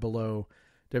at or below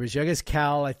WSU. I guess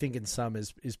Cal, I think in some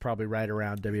is probably right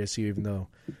around WSU, even though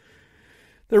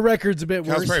their record's a bit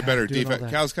worse. Cal's probably better defense.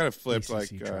 Cal's kind of flipped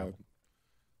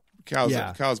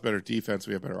Cal's better defense.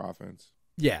 We have better offense.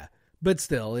 Yeah, but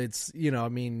still, it's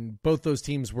both those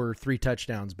teams were 3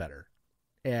 touchdowns better,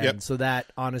 and so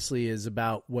that honestly is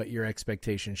about what your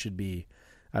expectation should be.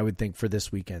 I would think for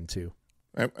this weekend too.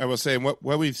 I will say what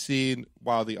we've seen,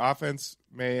 while the offense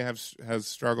has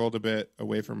struggled a bit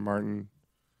away from Martin,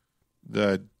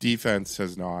 the defense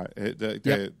has not.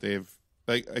 They've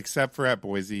except for at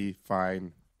Boise,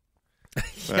 fine.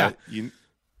 But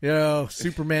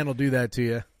Superman will do that to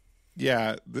you.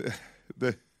 Yeah, the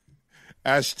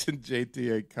Ashton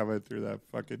JT ain't coming through that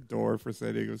fucking door for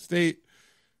San Diego State.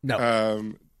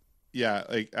 No.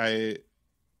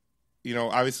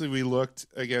 Obviously we looked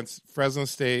against Fresno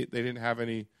State. They didn't have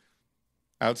any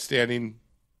outstanding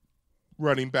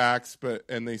running backs,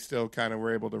 and they still kind of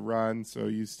were able to run, so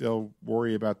you still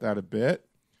worry about that a bit.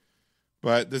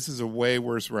 But this is a way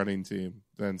worse running team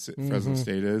than Fresno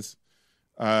State is.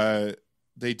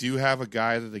 They do have a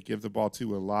guy that they give the ball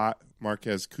to a lot,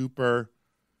 Marquez Cooper,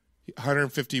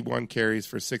 151 carries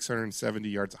for 670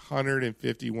 yards,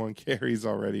 151 carries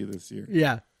already this year.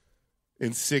 Yeah.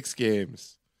 In 6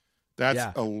 games.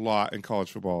 That's a lot in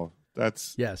college football.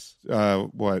 That's 30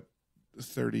 divided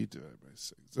by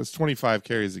 6. That's 25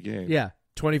 carries a game. Yeah,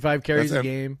 25 carries a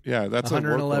game. Yeah, that's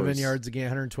 111 yards a game,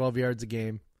 112 yards a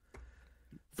game.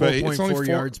 4.4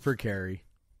 yards per carry.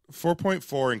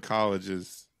 4.4 in college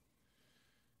is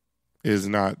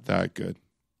not that good.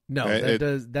 No,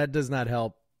 that does not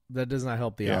help. That does not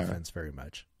help the offense very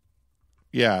much.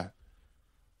 Yeah.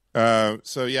 They're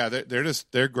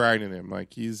grinding him.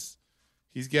 Like he's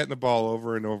getting the ball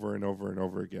over and over and over and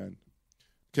over again.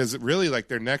 Because really,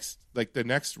 the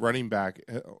next running back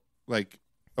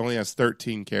only has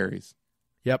 13 carries.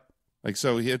 Yep. Like,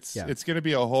 so it's going to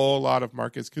be a whole lot of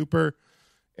Marcus Cooper.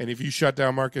 And if you shut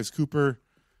down Marcus Cooper,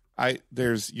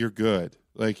 you're good.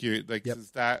 Like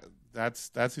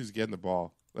that's who's getting the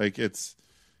ball. Like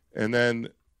and then,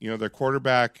 their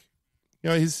quarterback,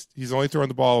 he's only throwing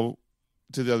the ball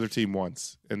to the other team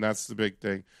once. And that's the big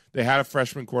thing. They had a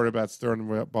freshman quarterback throwing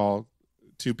the ball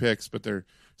 2 picks, but their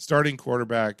starting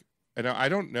quarterback, and I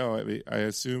don't know. I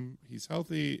assume he's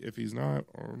healthy. If he's not,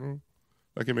 I don't know.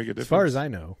 That can make a difference. As far as I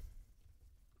know.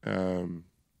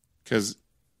 Because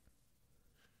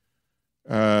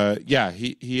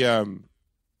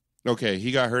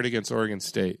he got hurt against Oregon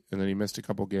State, and then he missed a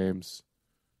couple games.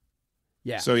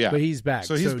 Yeah. So yeah, but he's back.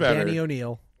 So he's better.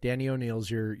 Danny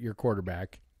O'Neill's your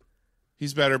quarterback.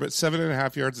 He's better, but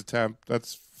 7.5 yards attempt,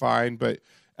 that's fine. But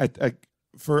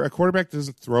for a quarterback that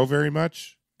doesn't throw very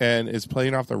much and is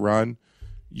playing off the run,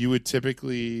 you would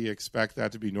typically expect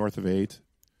that to be north of 8.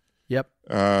 Yep.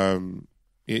 The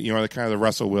kind of the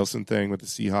Russell Wilson thing with the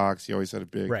Seahawks. He always had a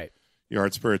big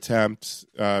yards per attempt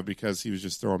because he was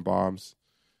just throwing bombs.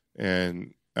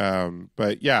 And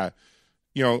but yeah,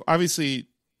 obviously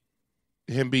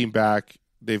him being back,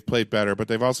 they've played better, but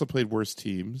they've also played worse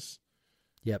teams.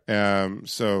 Yep.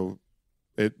 So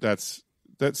that's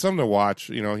something to watch.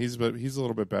 He's a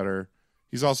little bit better.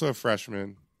 He's also a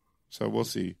freshman, so we'll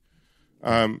see.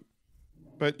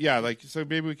 But yeah, so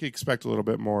maybe we could expect a little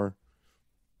bit more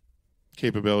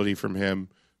capability from him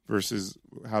versus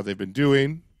how they've been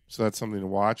doing. So that's something to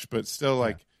watch. But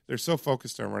still, they're so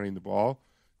focused on running the ball,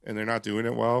 and they're not doing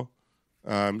it well.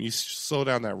 You slow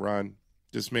down that run,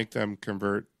 just make them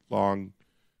convert long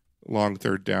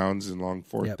third downs and long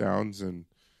fourth downs, and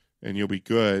you'll be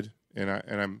good.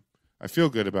 And I feel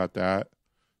good about that.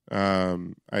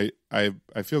 I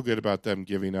feel good about them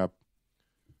giving up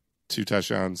 2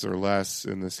 touchdowns or less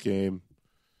in this game.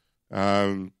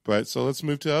 But so let's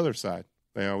move to the other side.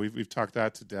 We've talked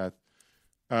that to death.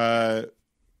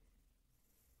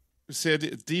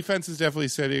 Defense is definitely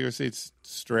San Diego State's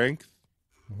strength.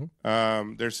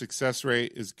 Mm-hmm. Their success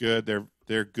rate is good.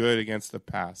 They're good against the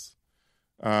pass.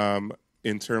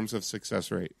 In terms of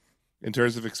success rate, in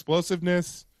terms of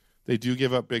explosiveness, they do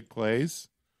give up big plays,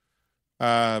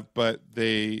 but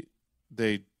they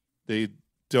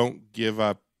don't give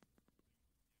up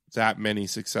that many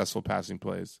successful passing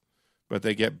plays, but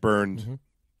they get burned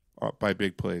by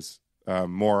big plays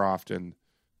more often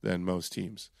than most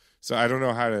teams. So I don't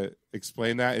know how to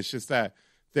explain that. It's just that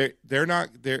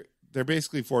they're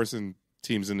basically forcing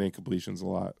teams into incompletions a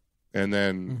lot, and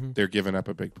then they're giving up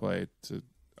a big play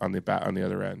on the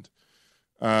other end.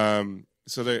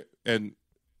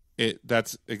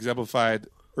 That's exemplified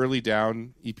early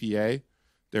down EPA.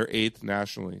 They're 8th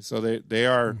nationally, so they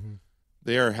are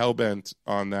hellbent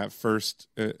on that first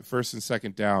and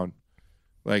second down,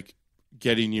 like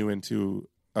getting you into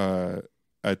a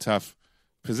tough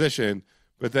position.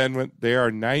 But then when they are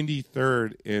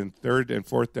 93rd in third and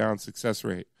fourth down success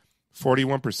rate,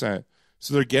 41%.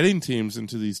 So they're getting teams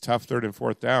into these tough third and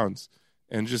fourth downs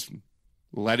and just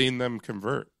letting them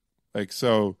convert.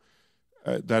 That's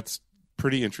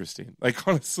pretty interesting.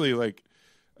 Honestly,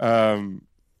 and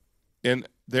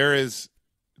there is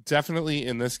definitely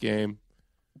in this game,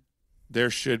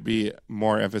 there should be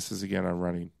more emphasis again on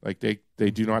running. They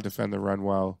do not defend the run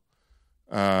well.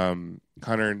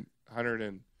 100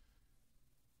 and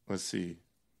let's see.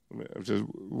 I'm just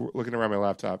looking around my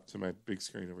laptop to my big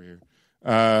screen over here.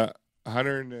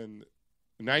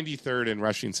 193rd in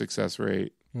rushing success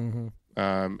rate, and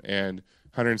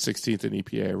 116th in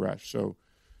EPA rush. So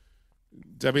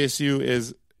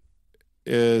WSU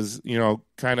is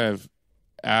kind of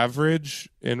average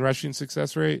in rushing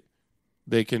success rate.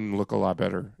 They can look a lot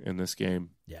better in this game.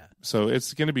 Yeah. So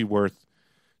it's going to be worth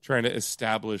trying to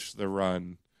establish the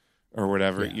run or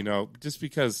whatever, just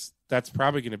because that's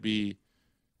probably going to be,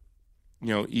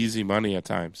 easy money at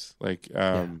times.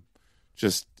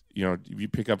 Just, you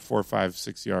pick up 4, 5,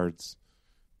 6 yards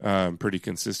pretty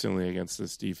consistently against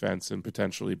this defense and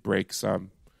potentially break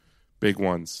some big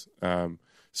ones.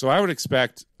 So I would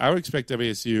expect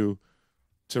WSU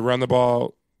to run the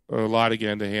ball a lot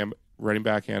again, to running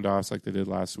back handoffs like they did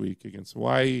last week against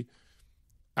Hawaii.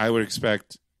 I would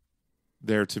expect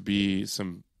there to be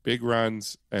some big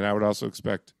runs, and I would also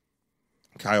expect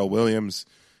Kyle Williams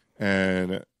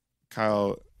and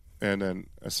then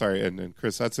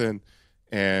Chris Hudson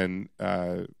and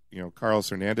Carlos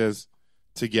Hernandez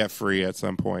to get free at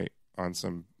some point on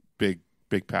some big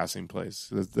passing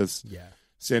plays.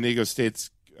 San Diego State's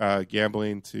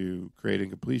gambling to create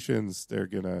incompletions. They're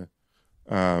gonna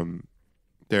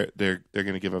they're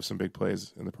gonna give up some big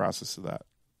plays in the process of that.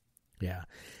 Yeah,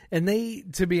 and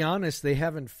to be honest, they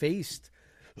haven't faced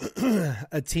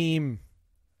a team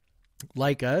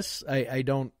like us, I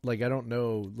don't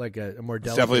know like a more It's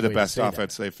delicate definitely the way to best say that.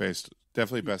 offense they faced.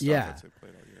 Definitely best Yeah. offense they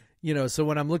played all year. You know, so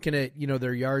when I'm looking at, you know,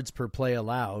 their yards per play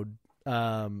allowed,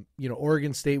 you know,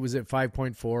 Oregon State was at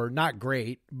 5.4, not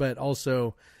great, but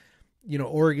also, you know,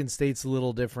 Oregon State's a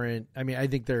little different. I mean, I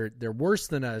think they're worse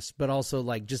than us, but also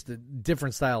like just a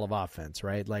different style of offense,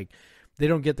 right? Like they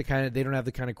don't have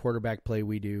the kind of quarterback play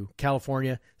we do.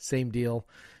 California, same deal.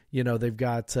 You know, they've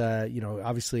got, you know,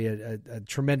 obviously a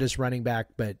tremendous running back,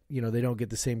 but, you know, they don't get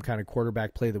the same kind of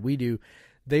quarterback play that we do.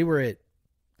 They were at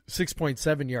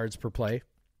 6.7 yards per play,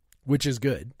 which is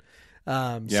good.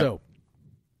 So,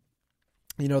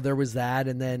 you know, there was that.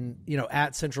 And then, you know,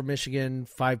 at Central Michigan,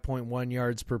 5.1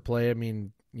 yards per play. I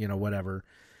mean, you know, whatever.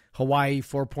 Hawaii,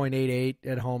 4.88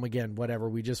 at home. Again, whatever.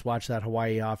 We just watched that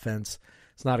Hawaii offense.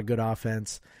 It's not a good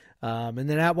offense. And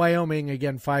then at Wyoming,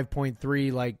 again,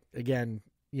 5.3. Like, again,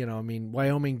 you know, I mean,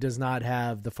 Wyoming does not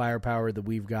have the firepower that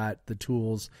we've got, the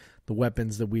tools, the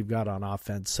weapons that we've got on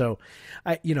offense. So,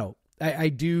 I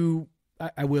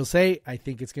will say, I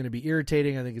think it's going to be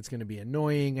irritating. I think it's going to be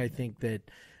annoying. I think that,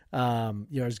 you know,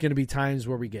 there's going to be times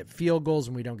where we get field goals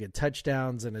and we don't get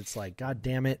touchdowns, and it's like, God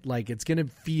damn it. Like, it's going to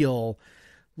feel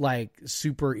like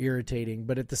super irritating.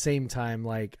 But at the same time,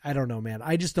 like, I don't know, man.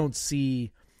 I don't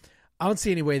see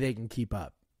any way they can keep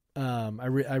up. I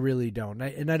really don't.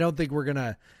 And I don't think we're going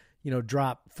to, you know,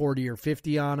 drop 40 or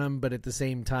 50 on them. But at the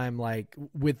same time, like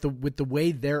with the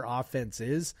way their offense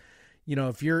is, you know,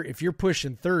 if you're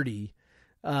pushing 30,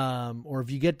 or if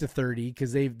you get to 30,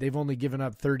 because they've only given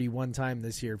up 30 one time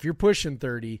this year. If you're pushing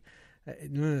 30,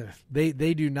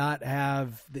 they do not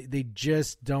have, they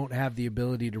just don't have the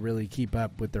ability to really keep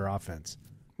up with their offense.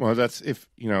 Well, that's if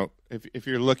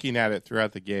you're looking at it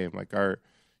throughout the game, like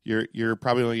you're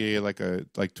probably only like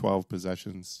 12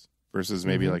 possessions versus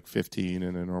maybe like 15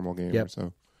 in a normal game or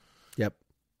so. Yep.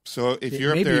 So if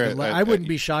you're up there, I wouldn't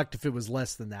be shocked if it was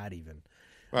less than that even.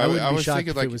 Well, I wouldn't be was shocked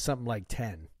thinking if like it was something like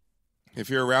 10. if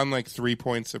you're around like 3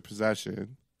 points of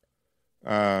possession,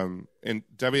 and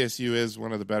WSU is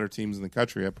one of the better teams in the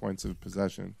country at points per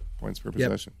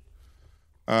possession.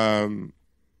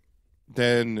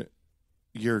 Then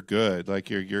you're good. Like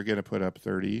you're going to put up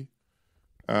 30.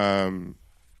 But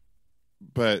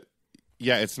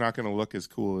yeah, it's not going to look as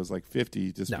cool as like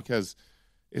 50 because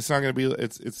it's not going to be,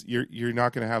 you're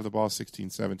not going to have the ball 16,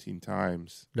 17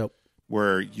 times. Nope.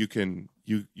 Where you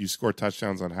score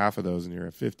touchdowns on half of those and you're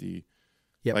at 50.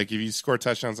 Yep. Like if you score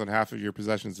touchdowns on half of your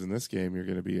possessions in this game, you're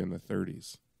going to be in the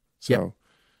 30s. So,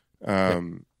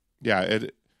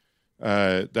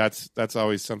 that's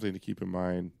always something to keep in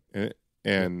mind.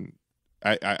 And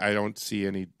I don't see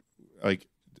any, like,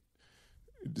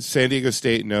 San Diego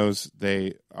State knows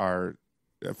they are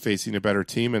facing a better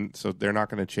team, and so they're not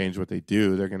going to change what they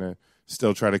do. They're going to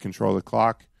still try to control the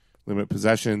clock, limit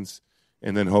possessions,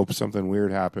 and then hope something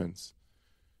weird happens.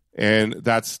 And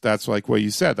that's like what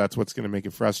you said. That's what's going to make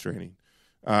it frustrating.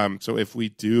 So if we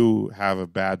do have a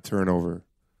bad turnover,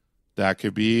 that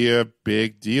could be a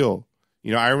big deal.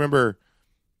 You know, I remember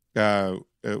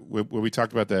when we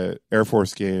talked about the Air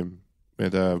Force game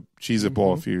at the Cheez-It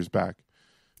Bowl a few years back.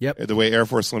 Yep. The way Air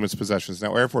Force limits possessions.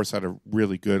 Now, Air Force had a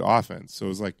really good offense. So it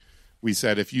was like we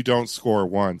said, if you don't score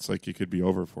once, like it could be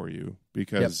over for you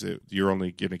because you're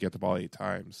only going to get the ball 8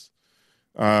 times.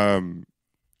 But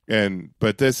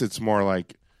this, it's more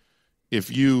like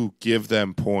if you give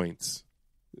them points,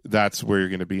 that's where you're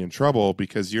going to be in trouble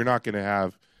because you're not going to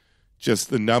have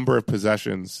just the number of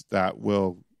possessions that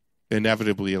will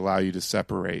inevitably allow you to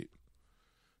separate.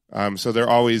 So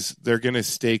they're going to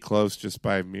stay close just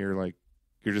by mere, like,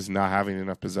 you're just not having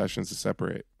enough possessions to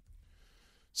separate.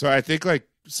 So I think like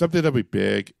something that'll be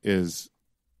big is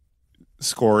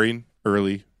scoring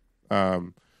early.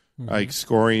 Like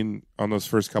scoring on those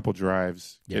first couple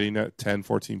drives, getting at 10,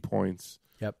 14 points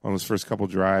on those first couple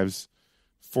drives,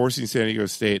 forcing San Diego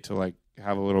State to like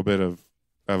have a little bit of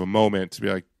a moment to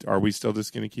be like, are we still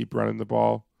just going to keep running the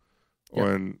ball?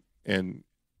 And then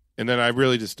I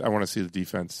want to see the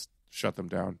defense shut them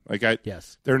down. Like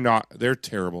they're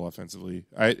terrible offensively.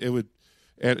 Their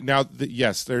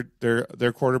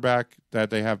quarterback that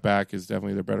they have back is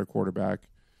definitely their better quarterback,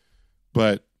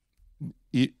 but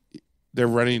their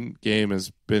running game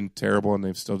has been terrible and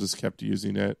they've still just kept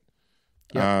using it.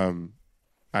 It's going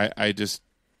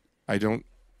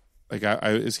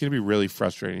to be really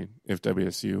frustrating if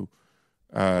WSU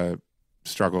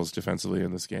struggles defensively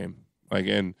in this game. But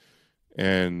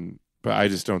I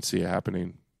just don't see it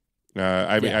happening.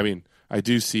 I mean, I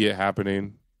do see it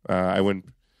happening. There's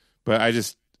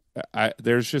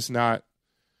not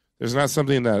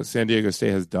something that San Diego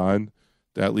State has done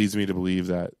that leads me to believe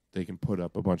that they can put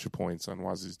up a bunch of points on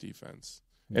Wazoo's defense.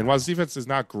 And Wazoo's defense is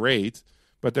not great,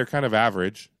 but they're kind of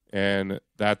average, and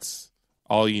that's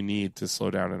all you need to slow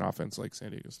down an offense like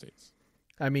San Diego State's.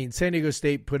 I mean, San Diego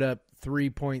State put up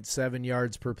 3.7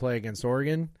 yards per play against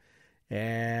Oregon,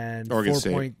 and Oregon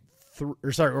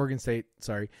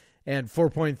 4.3 and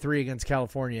 4.3 against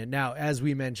California. Now, as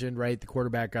we mentioned, right, the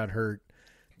quarterback got hurt,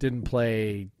 didn't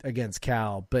play against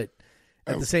Cal, but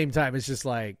at the same time, it's just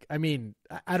like, I mean,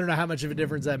 I don't know how much of a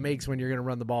difference that makes when you're going to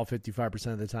run the ball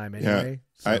 55% of the time anyway.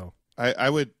 Yeah, so I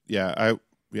would,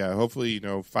 hopefully,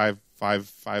 5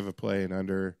 a play and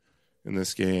under in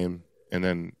this game, and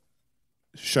then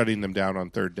shutting them down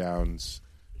on third downs.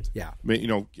 Yeah.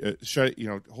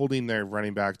 Holding their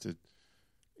running back to,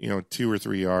 2 or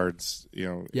 3 yards,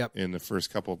 in the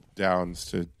first couple downs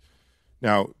to.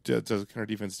 Now, does the Cougars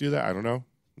defense do that? I don't know.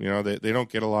 They don't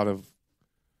get a lot of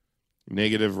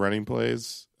negative running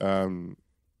plays,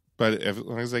 but as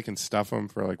long as they can stuff them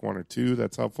for like 1 or 2,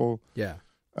 that's helpful. Yeah.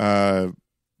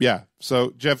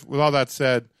 So, Jeff, with all that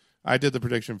said, I did the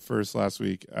prediction first last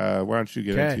week. Why don't you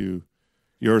get into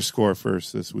your score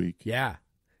first this week? Yeah.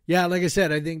 Like I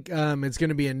said, I think it's going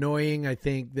to be annoying. I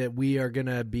think that we are going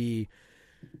to be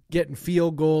getting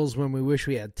field goals when we wish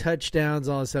we had touchdowns,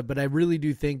 all this stuff. But I really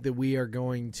do think that we are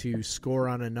going to score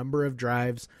on a number of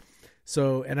drives.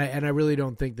 So, and I really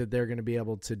don't think that they're going to be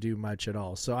able to do much at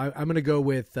all. So I'm going to go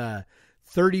with 31-6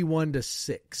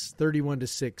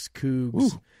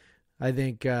 Cougs. Ooh. I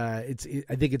think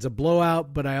it's a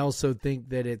blowout, but I also think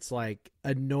that it's like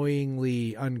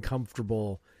annoyingly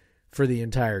uncomfortable for the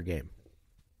entire game.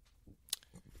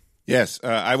 Yes,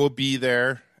 I will be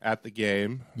there at the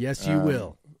game. Yes, you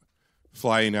will.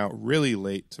 Flying out really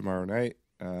late tomorrow night.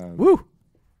 Woo!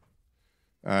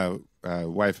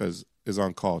 Wife is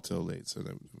on call till late, so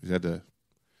we had to,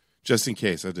 just in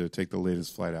case, I had to take the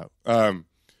latest flight out.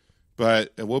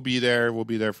 But we'll be there. We'll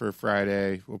be there for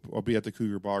Friday. I'll be at the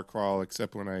Cougar bar crawl,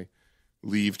 except when I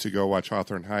leave to go watch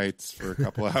Hawthorne Heights for a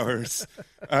couple hours.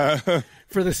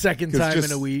 For the second time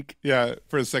in a week. Yeah,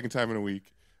 for the second time in a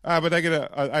week. But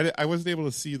I wasn't able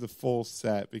to see the full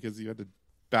set because you had to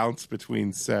bounce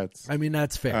between sets. I mean,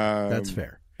 that's fair. That's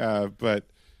fair. But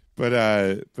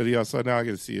so now I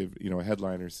get to see a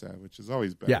headliner set, which is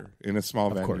always better in a small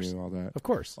venue and all that. Of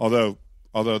course. Although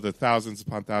the thousands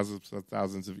upon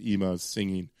thousands of emos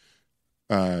singing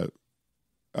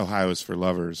 "Ohio is for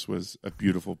Lovers" was a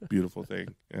beautiful, beautiful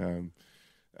thing. So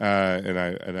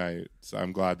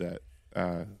I'm glad that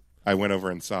I went over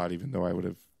and saw it, even though I would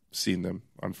have seen them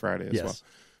on Friday as well.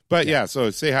 But so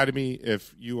say hi to me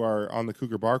if you are on the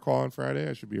Cougar bar call on Friday.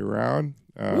 I should be around.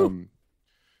 I know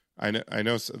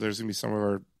there's gonna be some of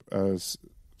our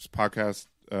podcast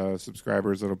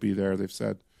subscribers that'll be there. They've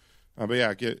said, but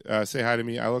say hi to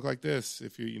me. I look like this.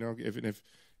 If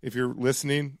if you're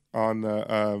listening on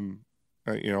the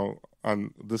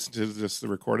on listen to just the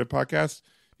recorded podcast,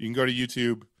 you can go to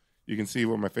YouTube. You can see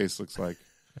what my face looks like,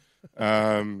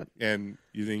 and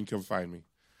you can come find me.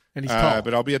 And he's tall.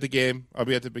 But I'll be at the game. I'll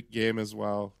be at the big game as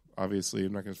well. Obviously,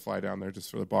 I'm not going to fly down there just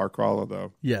for the bar crawl,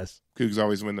 although Cougs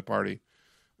always win the party.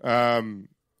 But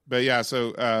yeah,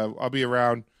 so I'll be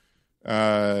around.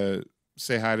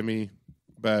 Say hi to me,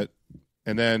 and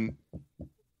then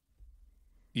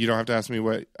you don't have to ask me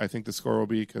what I think the score will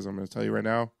be because I'm going to tell you right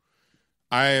now.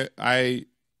 I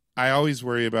always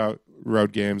worry about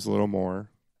road games a little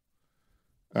more.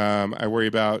 I worry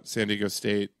about San Diego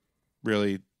State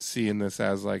really seeing this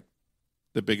as like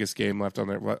the biggest game left on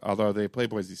their, although they play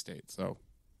Boise State, so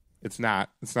it's not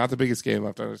the biggest game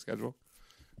left on their schedule.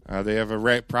 They have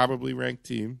a probably ranked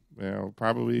team,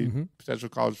 probably potential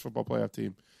college football playoff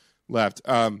team left.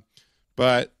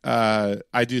 But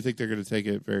I do think they're going to take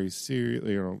it very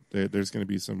seriously. There's going to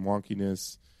be some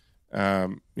wonkiness.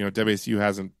 WSU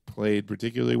hasn't played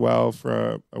particularly well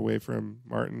away from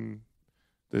Martin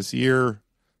this year,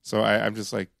 so I'm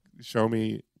just like, show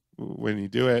me when you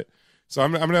do it. So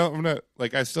I'm gonna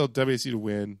like, I still WSU to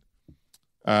win.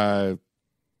 I'm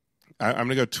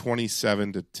gonna go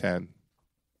 27-10.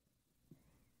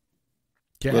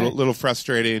 Okay. Little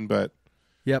frustrating, but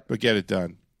get it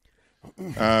done.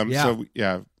 So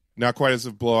not quite as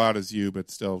a blowout as you,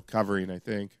 but still covering. I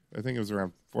think it was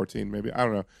around 14, maybe. I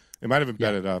don't know. It might have been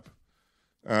betted up.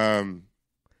 No,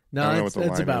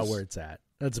 that's about where it's at.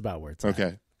 That's about where it's at.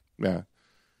 Okay, yeah.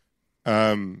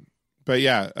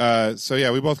 But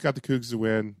so we both got the Cougs to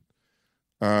win.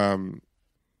 I'm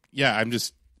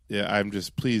just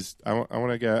pleased. I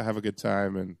want to have a good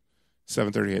time, and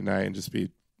 7:30 at night, and just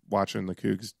be watching the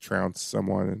Cougs trounce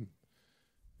someone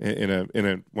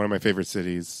in one of my favorite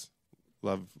cities.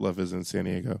 Love visiting San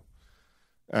Diego.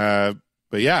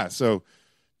 So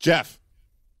Jeff,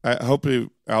 I hope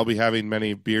I'll be having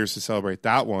many beers to celebrate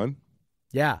that one.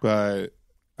 Yeah. But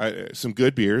some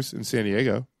good beers in San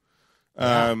Diego.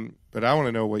 But I want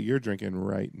to know what you're drinking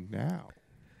right now.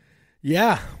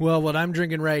 Yeah. Well, what I'm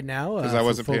drinking right now. Because I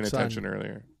wasn't paying attention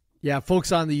earlier. Yeah,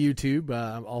 folks on the YouTube,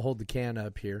 I'll hold the can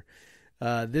up here.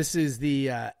 This is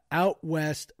the Out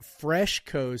West Fresh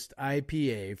Coast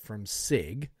IPA from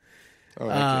Sig.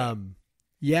 Oh,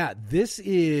 yeah, this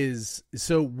is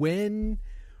so when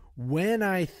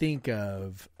I think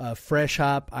of a fresh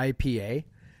hop IPA,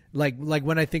 like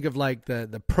when I think of like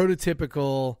the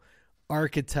prototypical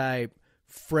archetype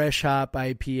fresh hop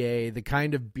IPA, the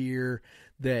kind of beer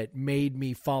that made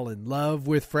me fall in love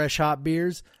with fresh hop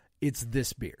beers, it's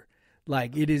this beer.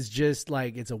 Like it is just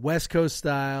like it's a West Coast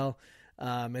style.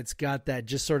 It's got that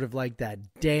just sort of like that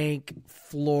dank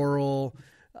floral,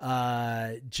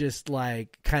 just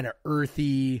like kind of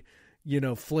earthy,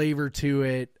 flavor to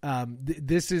it.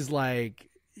 This is like,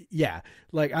 yeah,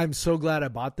 like I'm so glad I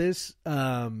bought this.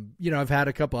 I've had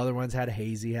a couple other ones, had a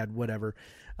hazy, had whatever.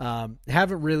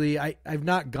 Haven't really, I've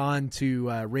not gone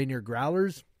to Rainier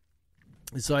Growlers,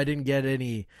 so I didn't get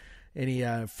any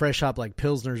fresh hop like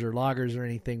Pilsners or lagers or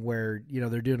anything where,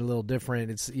 they're doing a little different.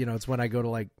 It's, it's when I go to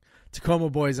like Tacoma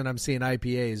Boys and I'm seeing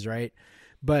IPAs, right?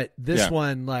 But this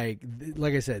one, like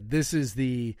I said, this is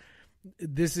the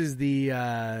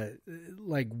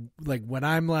like when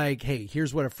I'm like, hey,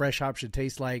 here's what a fresh hop should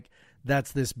taste like.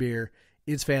 That's this beer.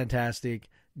 It's fantastic.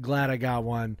 Glad I got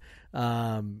one.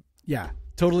 Yeah,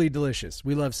 totally delicious.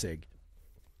 We love Sig.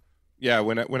 Yeah,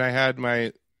 when I had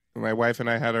my wife and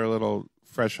I had our little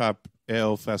fresh hop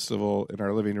ale festival in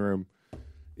our living room,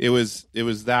 it was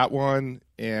that one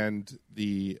and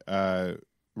the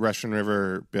Russian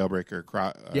River Balebreaker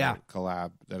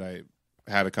collab that I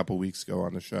had a couple weeks ago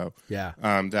on the show. Yeah.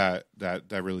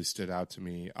 That really stood out to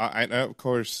me. I of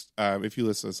course, if you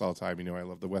listen to this all the time, I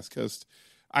love the West Coast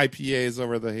IPAs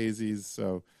over the hazies.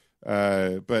 So,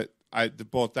 but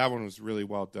both that one was really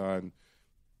well done.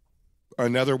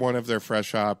 Another one of their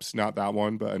fresh hops, not that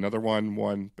one, but another one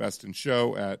won Best in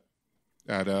Show at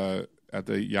the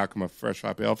Yakima Fresh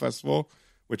Hop Ale Festival,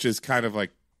 which is kind of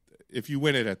like, if you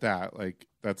win it at that, like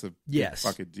that's a big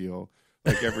fucking deal.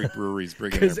 Like every brewery's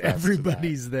bringing their best to that. Because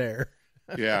everybody's there.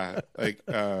 Yeah, like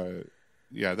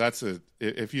that's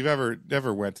if you've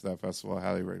never went to that festival, I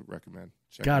highly recommend.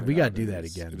 God, we got to do that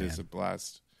again. It is a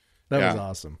blast. That was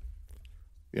awesome.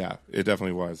 Yeah, it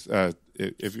definitely was.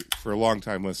 If for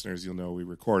long-time listeners, you'll know we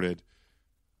recorded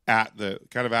at the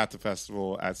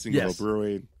festival at Single Hill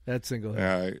Brewing. At Single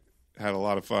Hill. Had a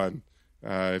lot of fun.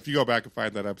 If you go back and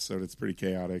find that episode, it's pretty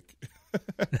chaotic.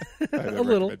 A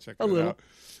little. Out.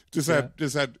 Just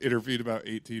had interviewed about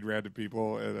 18 random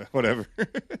people and whatever.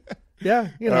 Yeah,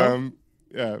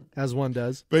 yeah, as one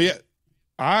does. But yeah,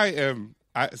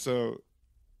 so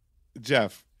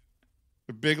Jeff,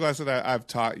 a big lesson that I've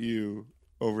taught you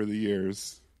over the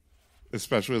years,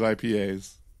 especially with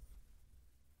IPAs,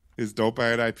 is don't buy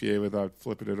an IPA without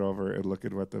flipping it over and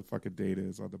looking what the fucking date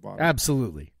is on the bottom.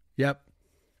 Absolutely. Yep.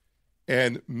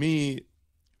 And me,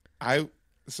 it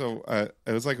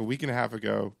was like a week and a half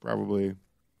ago, probably.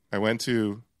 I went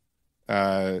to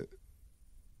a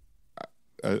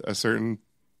certain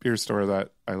beer store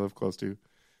that I live close to,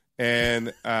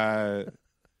 and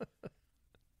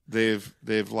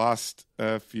they've lost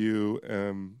a few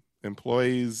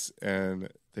employees, and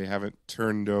they haven't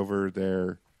turned over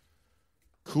their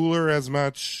cooler as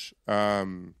much. I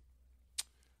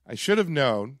should have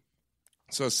known.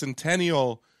 So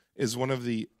Centennial is one of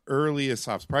the earliest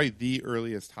hops, probably the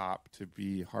earliest hop to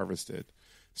be harvested.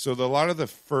 So a lot of the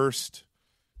first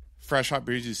fresh hop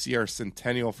beers you see are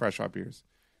Centennial fresh hop beers.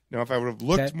 Now, if I would have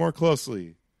looked more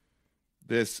closely,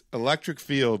 this Electric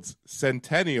Fields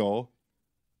Centennial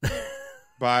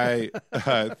by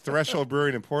Threshold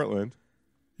Brewing in Portland.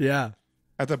 Yeah.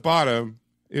 At the bottom,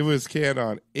 it was canned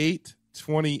on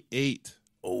 8/28.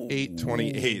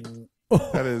 8/28.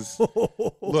 That is,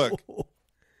 look,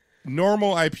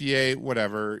 normal IPA,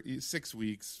 whatever, 6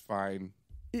 weeks, fine.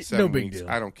 7 no big weeks, deal.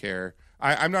 I don't care.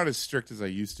 I'm not as strict as I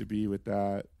used to be with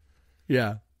that.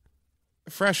 Yeah.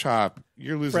 Fresh hop,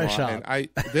 you're losing Fresh a lot. hop.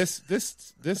 And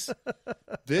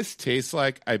this tastes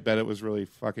like, I bet it was really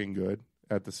fucking good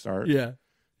at the start. Yeah.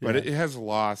 But it has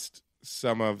lost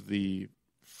some of the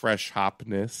fresh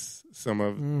hopness, some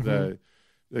of the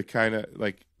kind of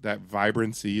like that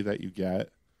vibrancy that you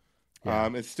get. Yeah.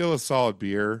 It's still a solid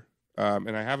beer.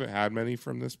 And I haven't had many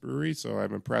from this brewery, so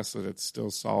I'm impressed that it's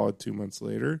still solid 2 months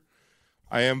later.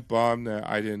 I am bummed that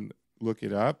I didn't look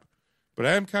it up, but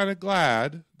I am kind of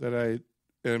glad that I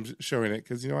and I'm showing it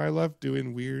because, I love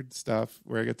doing weird stuff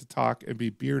where I get to talk and be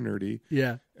beer nerdy.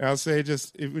 Yeah. And I'll say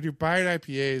when you're buying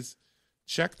IPAs,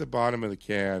 check the bottom of the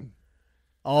can.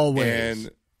 Always.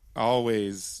 And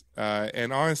always.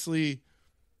 And honestly,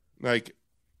 like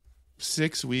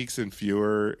 6 weeks and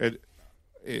fewer,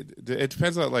 it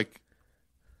depends on, like,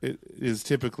 it is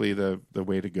typically the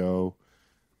way to go.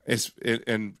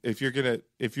 And if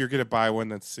you're gonna buy one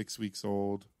that's 6 weeks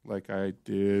old, like I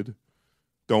did,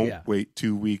 don't wait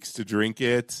 2 weeks to drink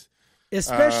it.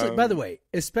 Especially, by the way,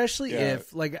 especially yeah.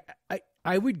 if, like,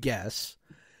 I would guess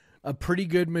a pretty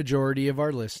good majority of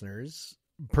our listeners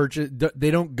they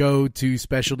don't go to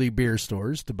specialty beer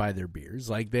stores to buy their beers.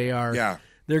 Like, they're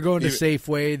going to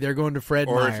Safeway, they're going to Fred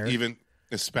Meyer,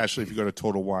 especially if you go to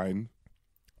Total Wine.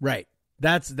 Right.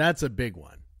 That's a big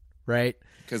one, right?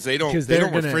 Because they don't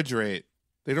refrigerate.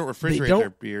 They don't refrigerate their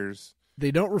beers.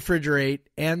 They don't refrigerate,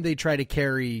 and they try to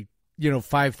carry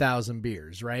 5,000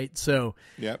 beers, right? So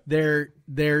they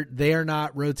are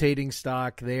not rotating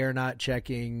stock. They are not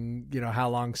checking how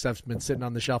long stuff's been sitting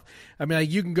on the shelf. I mean, like,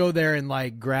 you can go there and,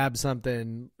 like, grab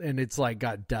something and it's, like,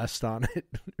 got dust on it,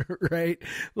 right?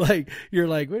 Like, you're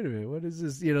like, wait a minute, what is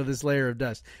this? This layer of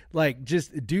dust. Like,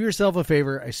 just do yourself a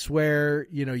favor. I swear,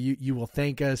 you will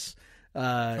thank us.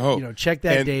 Check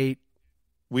that date.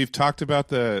 We've talked about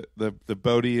the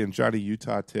Bodie and Johnny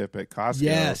Utah tip at Costco.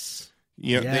 Yes.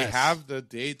 They have the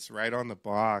dates right on the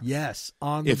box. Yes,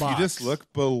 on the box. If you just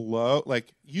look below,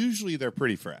 like, usually they're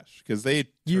pretty fresh because they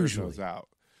turn those out.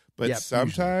 But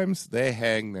sometimes they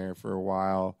hang there for a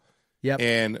while. Yep.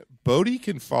 And Bodie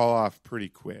can fall off pretty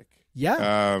quick.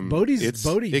 Yeah. Bodie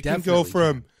it can go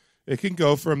from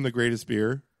the greatest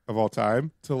beer of all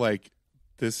time to, like,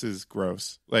 this is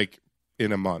gross, like,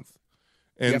 in a month.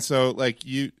 And so, like,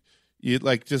 you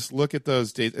like, just look at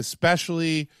those dates,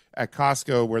 especially at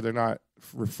Costco where they're not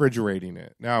refrigerating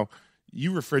it. Now,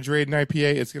 you refrigerate an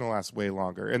IPA, it's going to last way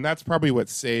longer. And that's probably what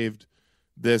saved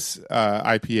this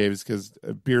IPA, is because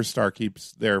Beer Star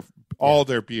keeps all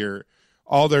their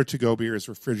to-go beer is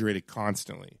refrigerated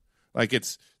constantly. Like,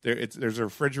 there's a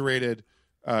refrigerated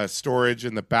storage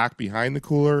in the back behind the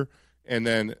cooler, and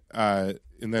then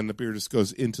the beer just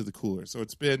goes into the cooler. So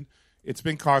it's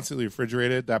been constantly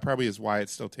refrigerated. That probably is why it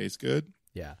still tastes good.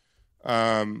 Yeah.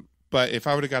 But if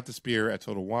I would have got this beer at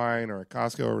Total Wine or at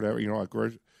Costco or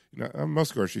whatever,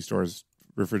 most grocery stores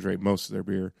refrigerate most of their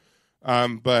beer.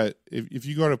 But if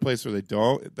you go to a place where they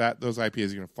don't, those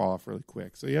IPAs are going to fall off really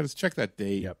quick. So just check that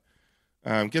date.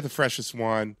 Yep. Get the freshest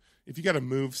one. If you got to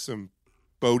move some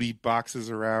Bodie boxes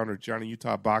around or Johnny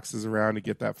Utah boxes around to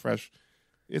get that fresh,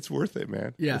 it's worth it,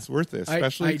 man. Yeah, it's worth it,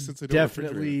 especially since they don't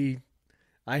refrigerate.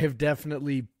 I have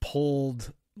definitely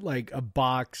pulled, like, a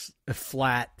box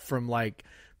flat from, like,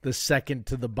 the second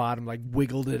to the bottom, like,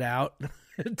 wiggled it out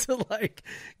to, like,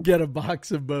 get a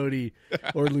box of Bodie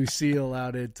or Lucille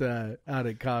out at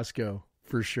Costco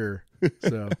for sure.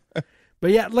 So,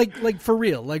 but yeah, like for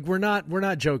real, like, we're not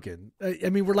joking. I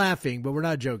mean, we're laughing, but we're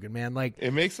not joking, man. Like,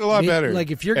 it makes it a lot better.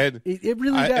 Like, if it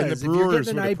really does. And the brewers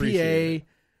if you're getting an IPA.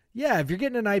 Yeah, if you're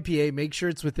getting an IPA, make sure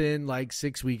it's within, like,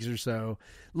 6 weeks or so.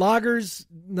 Lagers,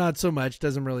 not so much.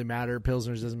 Doesn't really matter.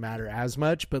 Pilsners doesn't matter as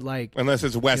much, but, like, unless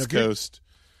it's West Coast,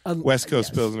 West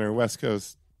Coast Pilsner, West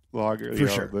Coast Lager, for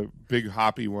sure, the big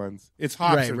hoppy ones. It's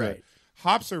hops, right?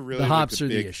 Hops are really the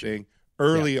big thing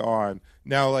early on.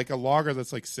 Now, like, a lager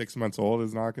that's like 6 months old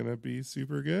is not going to be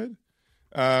super good,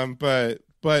 but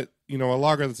a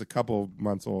lager that's a couple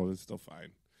months old is still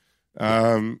fine.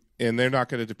 And they're not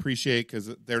going to depreciate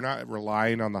because they're not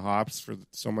relying on the hops for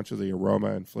so much of the aroma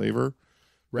and flavor.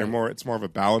 Right. It's more of a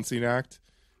balancing act.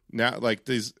 Now, like,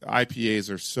 these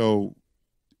IPAs are so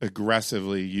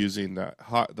aggressively using the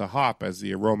hop as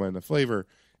the aroma and the flavor,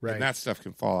 and that stuff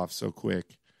can fall off so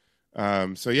quick.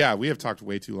 So yeah, we have talked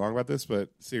way too long about this, but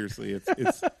seriously,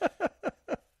 it's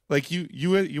like you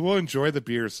will enjoy the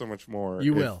beer so much more.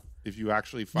 You will if you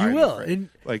actually find you will, it, and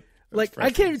like, I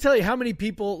can't even tell you how many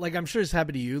people, like, I'm sure it's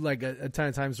happened to you, like, a ton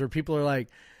of times where people are like,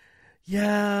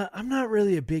 yeah, I'm not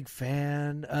really a big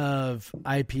fan of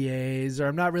IPAs, or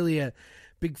I'm not really a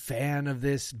big fan of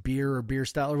this beer or beer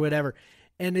style or whatever.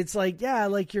 And it's like, yeah,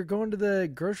 like, you're going to the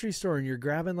grocery store and you're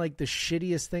grabbing, like, the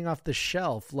shittiest thing off the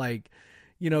shelf, like,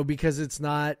 because it's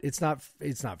not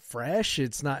fresh.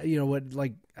 It's not,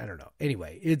 like, I don't know.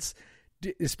 Anyway, it's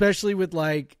especially with,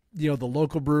 like, the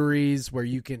local breweries where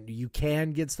you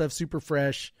can get stuff super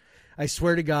fresh. I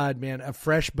swear to God, man, a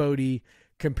fresh Bodie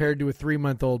compared to a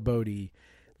 3-month-old Bodie,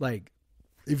 like,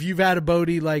 if you've had a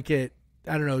Bodie like at,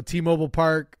 I don't know, T-Mobile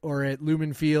Park or at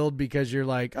Lumen Field because you're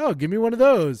like, oh, give me one of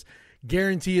those,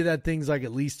 guarantee you that thing's like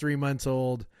at least 3 months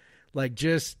old. Like,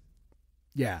 just,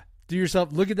 yeah, Do yourself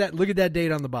look at that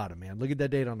date on the bottom, man. Look at that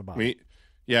date on the bottom.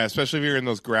 Yeah, especially if you're in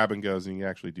those grab and goes and you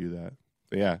actually do that.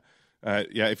 But yeah.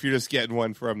 If you're just getting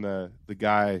one from the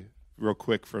guy real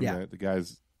quick from the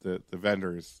guys, the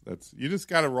vendors, you just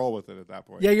got to roll with it at that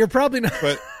point. Yeah, you're probably not.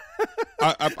 But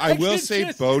I will say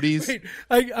Bodie's. Wait,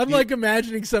 I'm like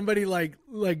imagining somebody like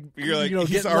you're like,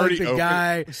 he's getting already like the open.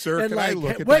 guy. Sir, and can I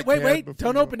look at wait, that? Wait!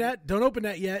 Don't open that. Don't open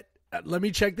that yet. Let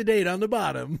me check the date on the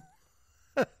bottom.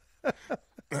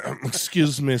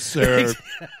 Excuse me, sir.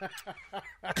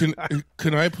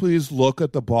 Can I please look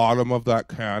at the bottom of that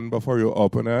can before you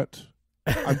open it?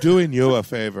 I'm doing you a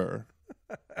favor.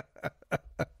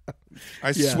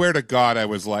 I swear to God, I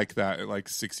was like that like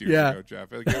 6 years ago, Jeff.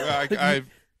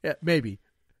 Yeah, maybe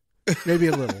a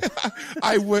little.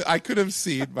 I could have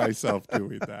seen myself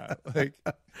doing that. Like,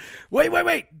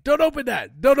 wait! Don't open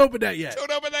that. Don't open that yet.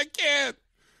 Don't open that can.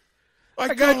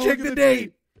 I gotta check the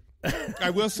date. I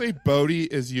will say Bodie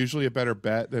is usually a better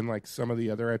bet than like some of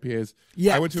the other IPAs.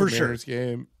 Yeah, I went to a for Mariners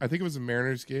game. I think it was a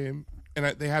Mariners game, and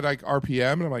they had like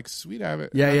RPM, and I'm like, sweet, I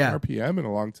haven't had RPM in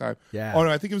a long time. Yeah. Oh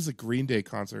no, I think it was a Green Day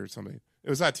concert or something. It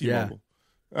was at T-Mobile.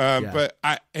 But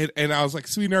I was like,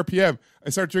 sweet RPM.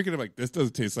 I start drinking. I'm like, this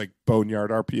doesn't taste like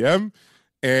Boneyard RPM.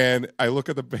 And I look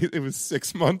at it was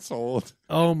 6 months old.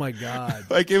 Oh my God.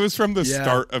 Like it was from the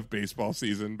start of baseball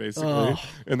season, basically.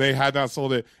 And they had not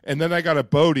sold it. And then I got a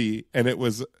Bodie, and it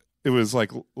was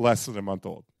like less than a month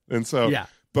old. And so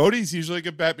Bodie's usually a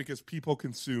good bet because people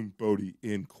consume Bodie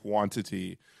in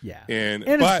quantity. Yeah. And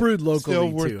it's brewed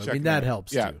locally too. I mean, that out.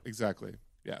 helps too. Exactly.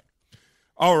 Yeah.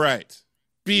 All right.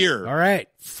 Beer. All right.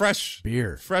 Fresh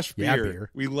beer. Fresh beer. Yeah,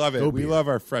 beer. We love it. Go we beer. love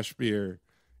our fresh beer.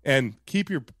 And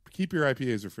keep your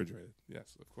IPAs refrigerated.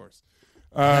 Yes, of course.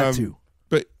 That too.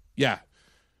 But yeah.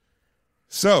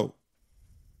 So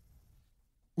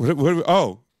we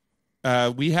know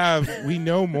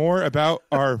more about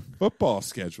our football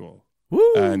schedule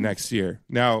next year.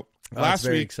 Now, last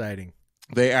very week exciting.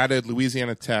 They added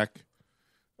Louisiana Tech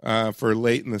for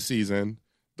late in the season.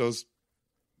 Those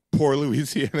poor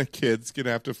Louisiana kids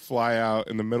gonna have to fly out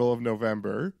in the middle of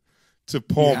November to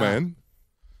Pullman.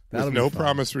 With no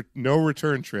promise, no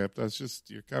return trip. That's just,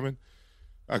 you're coming.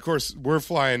 Of course, we're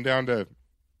flying down to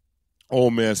Ole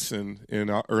Miss in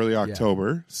early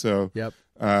October. So,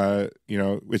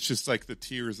 it's just like the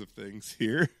tiers of things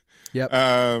here. Yep.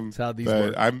 That's how these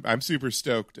work. I'm super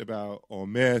stoked about Ole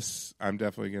Miss. I'm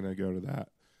definitely going to go to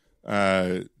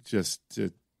that. Just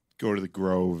to go to the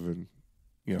Grove and,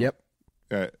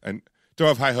 and don't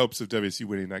have high hopes of WSU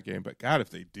winning that game, but God, if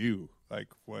they do, like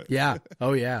what? Yeah.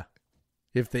 Oh yeah.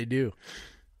 If they do.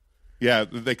 Yeah,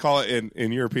 they call it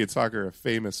in European soccer a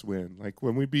famous win. Like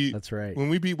when we beat When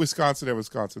we beat Wisconsin at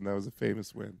Wisconsin, that was a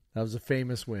famous win. That was a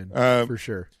famous win for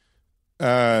sure.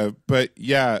 But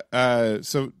yeah,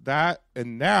 so that,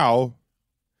 and now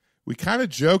we kind of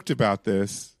joked about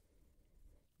this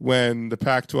when the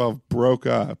Pac-12 broke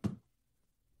up,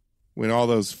 when all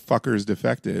those fuckers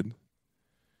defected.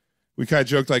 We kind of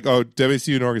joked like, oh,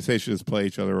 WSU and Oregon State should just play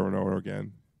each other over and over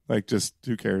again. Like, just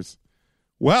who cares?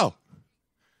 Well,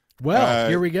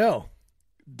 here we go.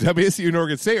 WSU and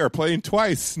Oregon State are playing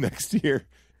twice next year,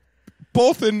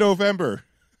 both in November.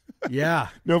 Yeah.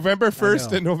 November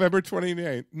 1st and November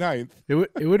 29th.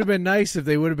 It would have been nice if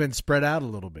they would have been spread out a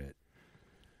little bit.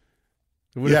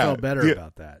 It would have felt better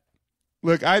about that.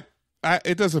 Look,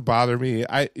 it doesn't bother me.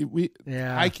 I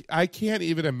can't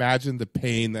even imagine the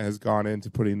pain that has gone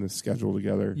into putting this schedule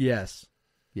together. Yes.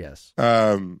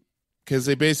 Because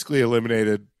they basically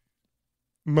eliminated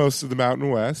most of the Mountain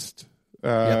West.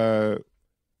 And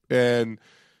then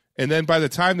by the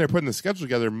time they're putting the schedule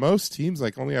together, most teams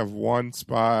like only have one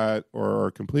spot or are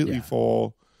completely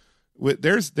full.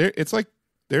 It's like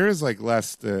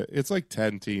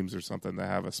 10 teams or something that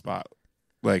have a spot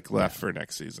like left for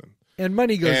next season. And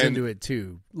money goes into it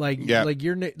too. Like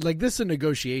you're like, this is a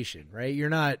negotiation, right? You're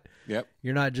not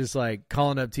just like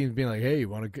calling up teams being like, hey, you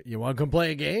want to come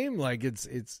play a game? Like it's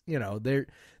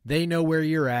they know where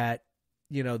you're at.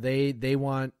 They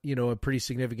want, a pretty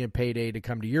significant payday to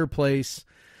come to your place.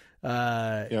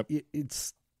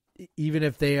 It's even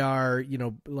if they are,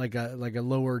 like a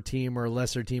lower team or a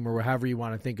lesser team or however you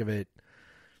want to think of it,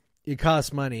 it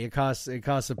costs money. It costs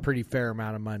a pretty fair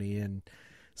amount of money. And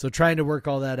so trying to work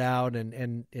all that out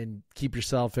and keep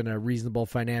yourself in a reasonable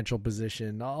financial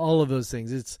position, all of those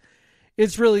things,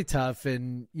 it's really tough.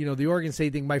 And, the Oregon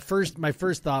State thing, my first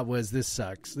thought was, this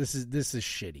sucks. This is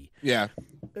shitty. Yeah.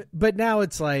 But now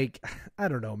it's like, I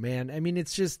don't know, man. I mean,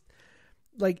 it's just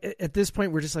like at this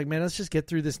point, we're just like, man, let's just get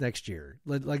through this next year.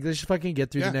 Let's just fucking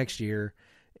get through the next year.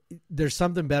 There's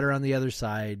something better on the other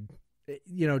side,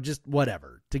 just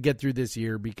whatever to get through this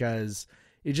year, because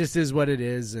It just is what it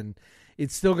is, and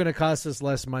it's still going to cost us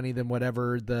less money than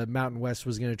whatever the Mountain West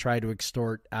was going to try to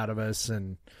extort out of us,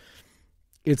 and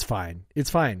it's fine. It's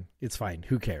fine. It's fine.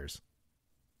 Who cares?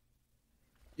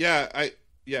 Yeah,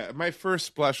 my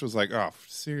first blush was like, oh,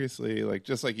 seriously, like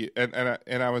just like you, and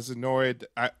I was annoyed.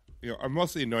 I'm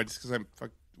mostly annoyed just because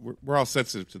we're all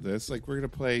sensitive to this. Like, we're gonna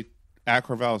play at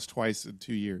Corvallis twice in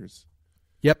 2 years.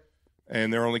 Yep.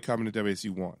 And they're only coming to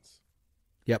WSU once.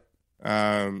 Yep.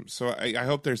 So I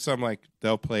hope there's some, like,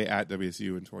 they'll play at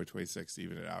WSU in 2026 to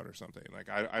even it out or something. Like,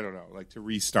 I don't know, like, to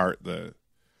restart the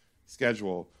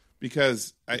schedule,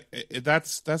 because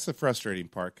that's the frustrating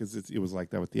part, because it was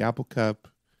like that with the Apple Cup.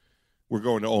 We're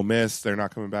going to Ole Miss. They're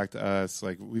not coming back to us.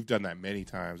 Like, we've done that many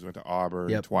times. We went to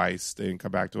Auburn twice. They didn't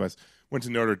come back to us. Went to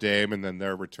Notre Dame, and then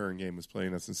their return game was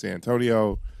playing us in San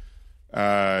Antonio.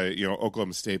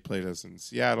 Oklahoma State played us in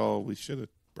Seattle. We should have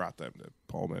brought them to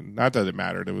Pullman. Not that it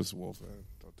mattered. It was Wolf. I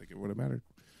don't think it would have mattered.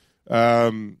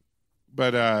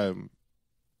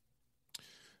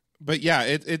 But yeah,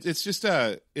 it's just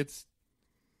it's.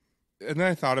 And then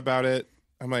I thought about it.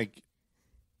 I'm like,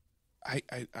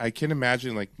 I can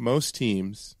imagine, like, most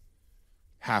teams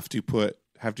have to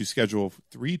schedule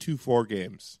 3 to 4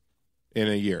 games in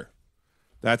a year.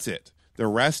 That's it. The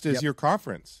rest is your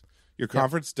conference. Your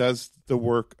conference does the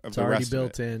work of the rest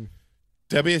built of it. in.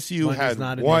 WSU had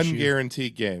one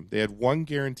guaranteed game. They had one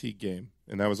guaranteed game,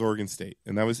 and that was Oregon State,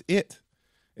 and that was it.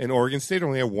 And Oregon State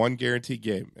only had one guaranteed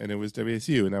game, and it was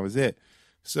WSU, and that was it.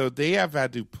 So they have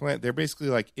had to plan. They're basically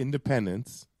like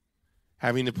independents,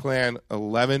 having to plan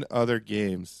 11 other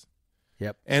games.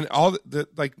 Yep. And all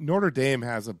like Notre Dame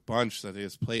has a bunch that they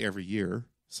just play every year.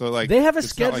 So, like, they have a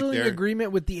scheduling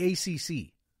agreement with the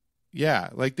ACC. Yeah,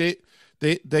 like they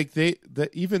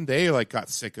even they like got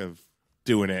sick of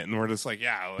doing it, and we're just like,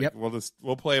 yeah, like,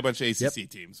 we'll play a bunch of ACC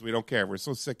teams. We don't care. We're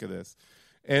so sick of this,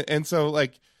 and so,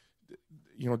 like,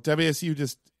 WSU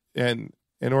just and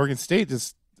Oregon State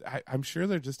just. I'm sure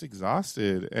they're just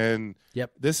exhausted, and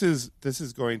this is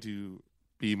going to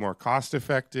be more cost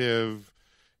effective.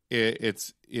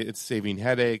 It's saving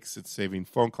headaches. It's saving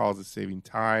phone calls. It's saving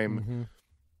time.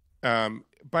 Mm-hmm.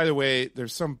 By the way,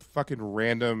 there's some fucking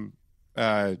random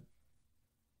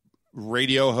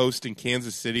radio host in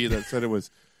Kansas City that said it was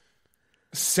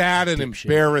sad and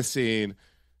embarrassing,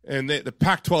 and the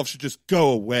Pac-12 should just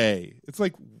go away. It's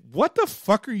like, what the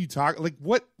fuck are you talking? Like,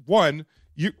 what? One,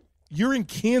 you're in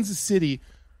Kansas City.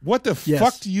 What the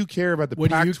fuck do you care about the Pac-12?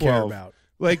 What do you care about?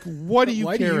 Like, what do you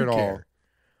Why care do you at all? care?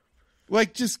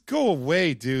 Like, just go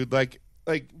away, dude. Like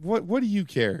what do you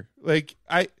care?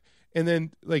 And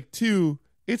then, like, two,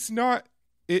 it's not.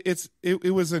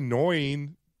 It was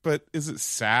annoying, but is it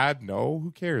sad? No,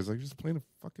 who cares? Like, just playing a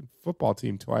fucking football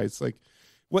team twice. Like,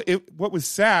 what was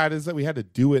sad is that we had to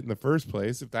do it in the first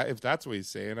place. If that's what he's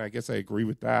saying, I guess I agree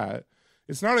with that.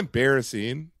 It's not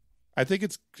embarrassing. I think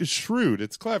it's shrewd.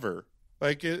 It's clever.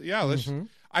 Like,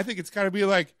 I think it's got to be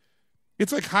like,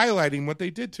 it's like highlighting what they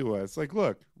did to us. Like,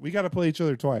 look, we got to play each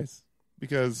other twice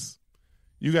because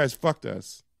you guys fucked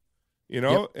us,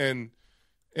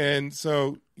 and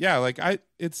so, yeah, like,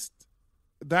 it's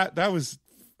that was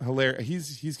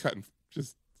hilarious. He's cutting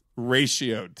just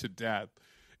ratioed to death.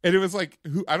 And it was like,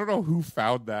 I don't know who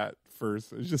found that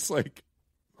first. It's just like,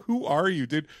 who are you,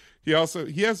 dude? He has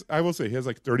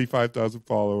like 35,000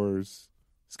 followers.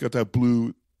 He's got that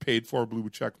paid for blue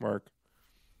check mark.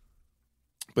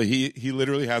 But he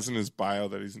literally has in his bio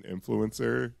that he's an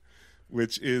influencer,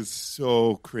 which is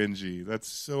so cringy. That's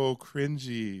so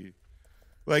cringy.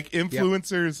 Like,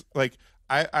 influencers, like,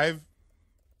 I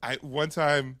one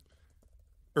time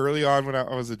early on when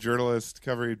I was a journalist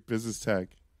covering business tech,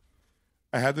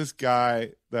 I had this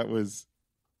guy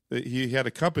he had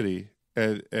a company.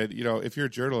 And if you're a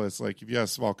journalist, like, if you have a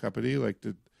small company, like,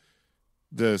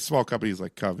 the small companies,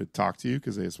 like, come and talk to you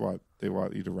because they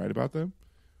want you to write about them.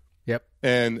 Yep.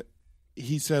 And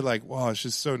he said, like, wow, it's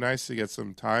just so nice to get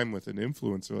some time with an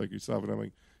influencer like yourself. And I'm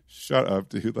like, shut up,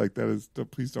 dude. Like,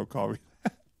 please don't call me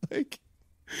that. Like,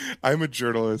 I'm a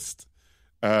journalist.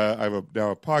 I'm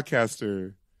now a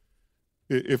podcaster.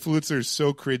 Influencer is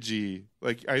so cringy.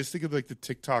 Like, I just think of, like, the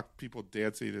TikTok people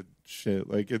dancing and shit.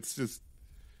 Like, it's just.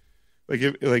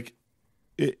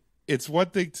 It's one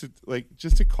thing to, like,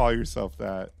 just to call yourself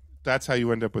that. That's how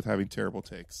you end up with having terrible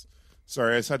takes.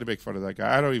 Sorry, I just had to make fun of that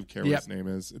guy. I don't even care what his name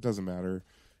is. It doesn't matter.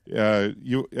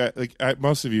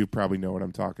 Most of you probably know what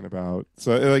I'm talking about.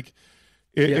 So, like,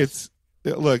 it's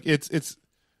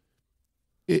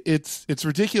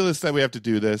ridiculous that we have to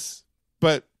do this,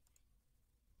 but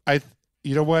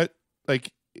you know what?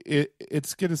 Like,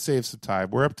 it's going to save some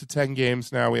time. We're up to 10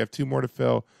 games now. We have 2 more to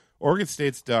fill. Oregon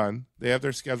State's done. They have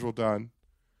their schedule done.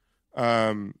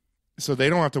 So they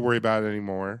don't have to worry about it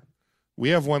anymore. We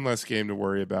have one less game to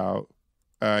worry about.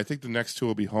 I think the next two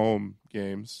will be home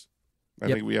games. I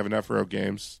think we have enough road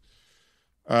games.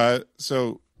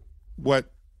 So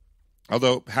what?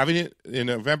 Although having it in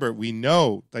November, we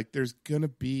know like there's gonna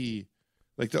be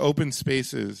like the open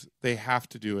spaces. They have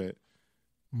to do it.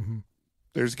 Mm-hmm.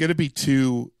 There's gonna be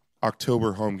 2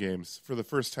 October home games for the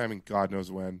first time in God knows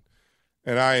when,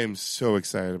 and I am so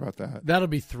excited about that. That'll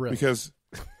be thrilling because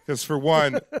for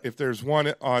one, if there's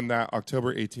one on that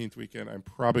October 18th weekend, I'm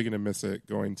probably gonna miss it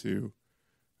going to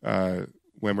when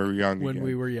we were young. When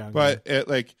we were young, but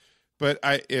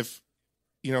if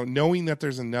knowing that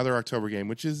there's another October game,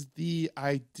 which is the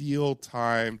ideal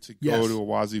time to go to a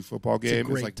Wazoo football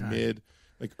game, is like time.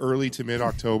 Early to mid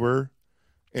October,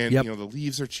 and Yep. the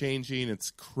leaves are changing. It's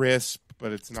crisp,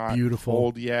 but it's not beautiful.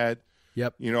 cold yet.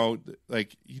 Yep.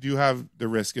 Like you do have the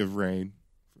risk of rain,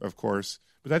 of course,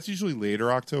 but that's usually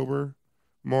later October,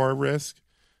 more risk.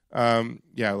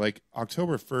 Like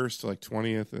October 1st to like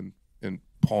 20th and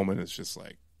Pullman is just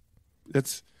like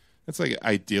that's like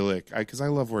idyllic. Because I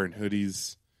love wearing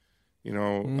hoodies,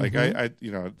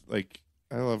 like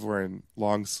I love wearing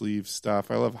long sleeve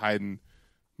stuff. I love hiding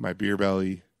my beer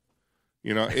belly. I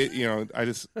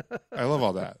love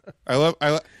all that. I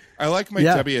like my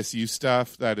WSU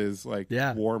stuff that is like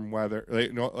warm weather,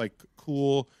 like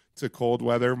cool to cold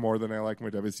weather more than I like my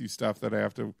WSU stuff that I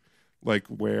have to like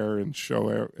wear and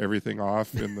show everything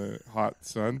off in the hot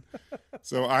sun.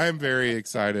 So I am very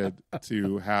excited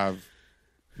to have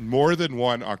more than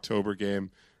one October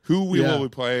game. Who we will be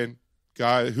playing,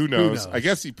 God, who knows? I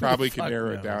guess you probably can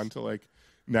narrow it down to like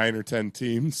 9 or 10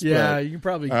 teams. Yeah, but, you can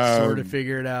probably sort of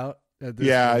figure it out. At this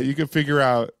point. You can figure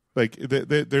out like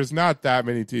there's not that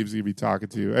many teams you'd be talking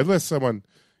to unless someone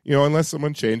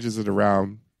changes it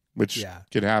around, which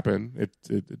can happen.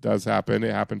 It does happen.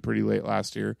 It happened pretty late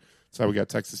last year. That's how we got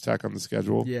Texas Tech on the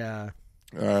schedule. Yeah.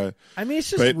 I mean, it's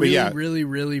just really,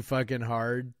 really fucking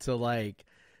hard to like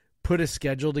put a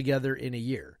schedule together in a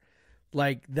year.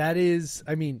 Like that is,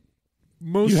 I mean,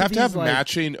 most you of have these, to have like,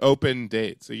 matching open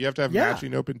dates. So you have to have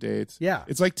matching open dates. Yeah.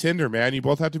 It's like Tinder, man. You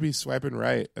both have to be swiping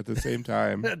right at the same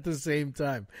time. At the same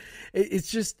time.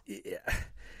 It's just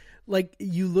like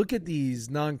you look at these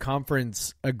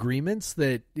non-conference agreements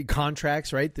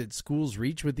contracts, right, that schools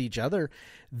reach with each other.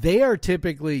 They are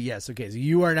typically, so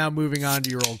you are now moving on to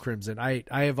your old Crimson.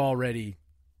 I've already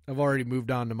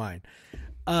moved on to mine.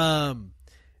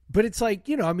 But it's like,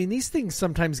 I mean, these things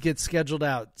sometimes get scheduled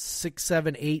out 6,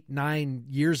 7, 8, 9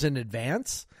 years in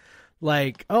advance.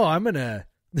 Like, oh, I'm going to.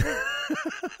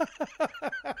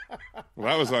 Well,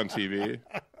 that was on TV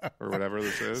or whatever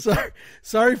this is.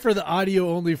 Sorry for the audio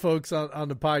only folks on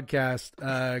the podcast.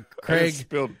 Craig I just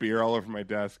spilled beer all over my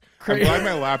desk. I'm glad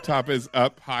my laptop is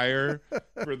up higher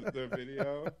for the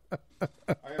video.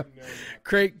 I have no.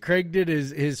 Craig did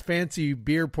his fancy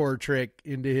beer pour trick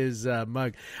into his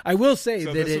mug. I will say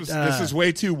this is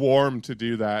way too warm to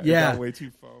do that. Yeah, it got way too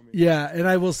foamy. Yeah, and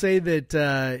I will say that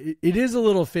it is a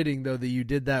little fitting though that you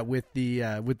did that with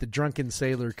the drunken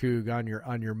sailor Coug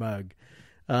on your mug.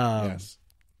 Yes.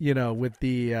 With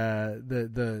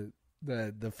the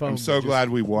foam. I'm so glad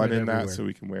we won in everywhere. that, so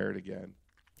we can wear it again.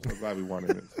 I'm glad we won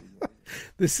in it.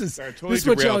 This is totally this is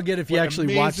what derailed. y'all get if you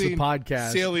actually watch the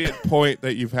podcast. Salient point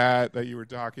that you've had that you were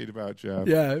talking about, Jeff.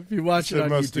 Yeah, if you watch it on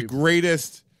YouTube.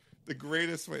 The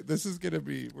greatest way. This is going to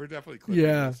be. We're definitely clipping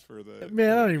this for the.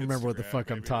 Man, I don't even remember what the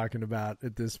fuck I'm talking about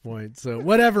at this point. So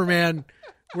whatever, man.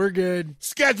 We're good.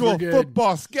 Schedule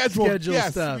football. Schedule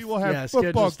yes, stuff. We will have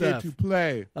football game to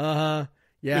play. Yeah.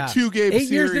 The 2-game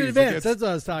series. 8 years in advance. That's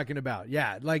what I was talking about.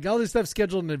 Yeah, like all this stuff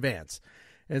scheduled in advance.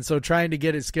 And so trying to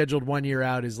get it scheduled 1 year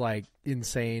out is like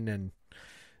insane. And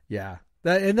yeah,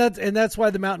 that's why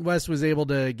the Mountain West was able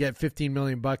to get $15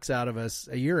 million out of us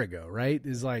a year ago, right?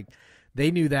 Is like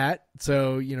they knew that,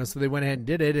 so so they went ahead and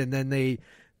did it, and then they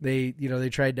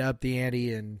tried to up the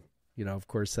ante, and of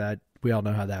course that we all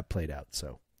know how that played out.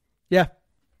 So yeah.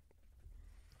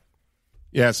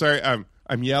 Sorry,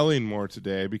 I'm yelling more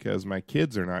today because my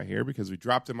kids are not here because we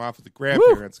dropped them off with the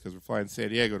grandparents because we're flying to San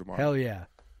Diego tomorrow. Hell yeah.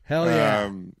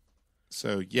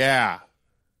 So yeah,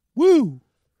 woo!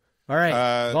 All right,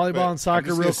 volleyball and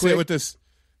soccer, real quick.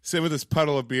 Sit with this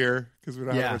puddle of beer because we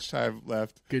don't have much time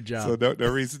left. Good job. So no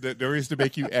reason to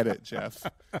make you edit, Jeff.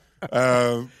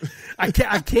 I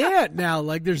can't now.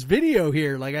 Like there's video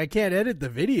here. Like I can't edit the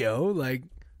video. Like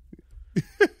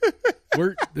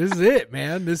this is it,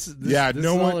 man. This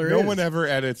no one ever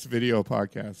edits video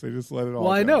podcasts. They just let it all.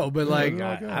 Well, go. I know, but like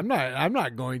I'm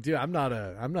not going to. I'm not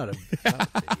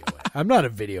a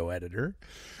video editor.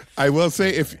 I will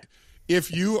say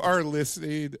if you are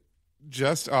listening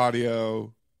just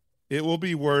audio it will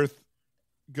be worth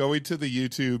going to the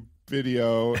YouTube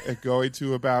video and going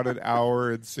to about an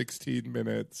hour and 16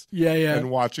 minutes. Yeah. And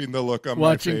watching the look on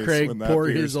Watching my face Craig when that pour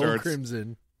beer his starts. old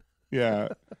crimson. Yeah,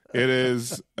 it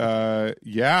is.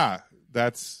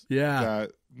 That's Yeah.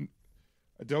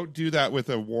 Don't do that with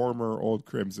a warmer old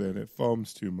crimson. It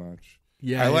foams too much.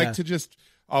 Yeah. I like to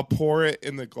I'll pour it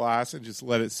in the glass and just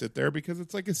let it sit there because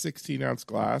it's like a 16-ounce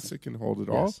glass. It can hold it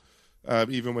all,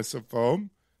 even with some foam.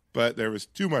 But there was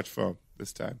too much foam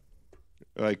this time.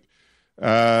 But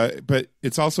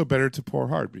it's also better to pour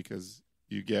hard because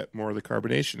you get more of the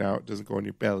carbonation out. It doesn't go in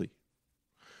your belly.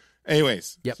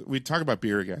 Anyways, so we talk about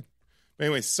beer again. But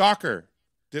anyways, soccer.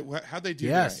 How'd they do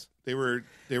tonight? They were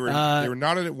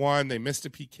knotted at 1. They missed a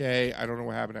PK. I don't know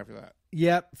what happened after that.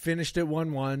 Yep, finished at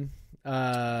 1-1.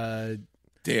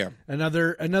 Damn.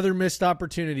 Another missed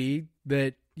opportunity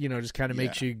that just kind of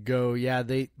makes you go,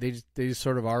 they just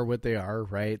sort of are what they are,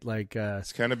 right? Like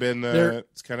it's kind of been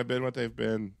what they've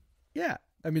been. Yeah,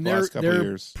 I mean the last couple they're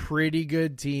years. Pretty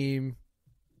good team,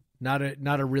 not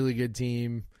a really good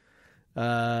team.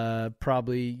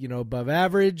 Probably above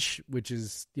average, which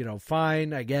is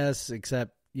fine, I guess,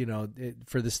 except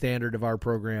for the standard of our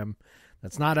program,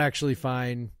 that's not actually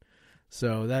fine.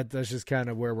 So that's just kind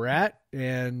of where we're at.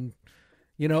 And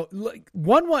like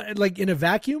 1-1, like in a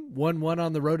vacuum, 1-1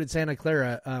 on the road at Santa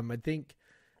Clara. I think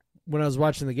when I was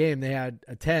watching the game, they had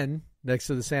a 10 next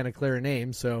to the Santa Clara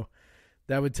name, so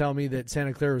that would tell me that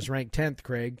Santa Clara was ranked 10th,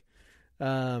 Craig.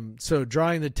 So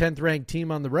drawing the 10th ranked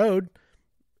team on the road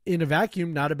in a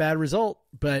vacuum, not a bad result,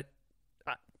 but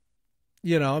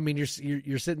I mean, you're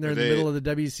sitting there in the middle of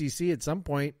the WCC at some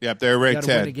point. Yep, they're ranked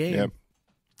 10. Win a game. Yep.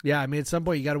 Yeah, I mean, at some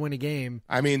point you got to win a game.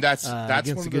 I mean, that's one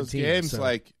against of a good those team, games. so.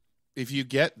 Like, if you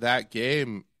get that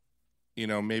game,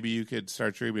 maybe you could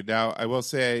start dreaming. Now, I will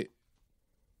say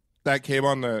that came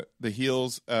on the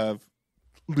heels of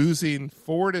losing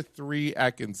 4-3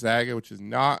 at Gonzaga, which is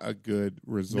not a good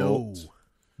result.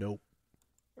 Nope.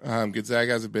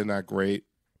 Gonzaga hasn't been that great.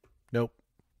 Nope.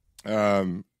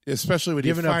 Especially when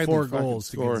giving you up finally 4 goals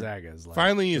score. to Gonzaga is like,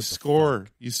 finally, you score.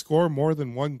 You score more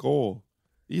than 1 goal.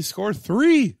 You score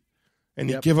 3, and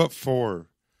you give up 4.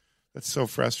 That's so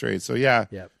frustrating. So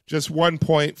just 1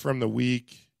 point from the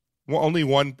week. Well,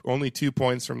 only 2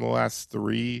 points from the last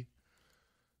 3.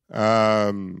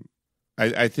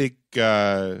 I think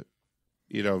WCC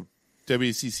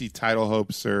title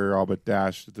hopes are all but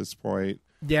dashed at this point.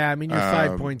 Yeah, I mean, you're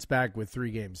 5 points back with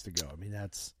 3 games to go. I mean,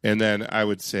 that's... And then I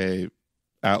would say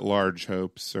at-large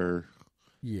hopes are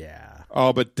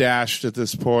all but dashed at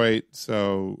this point.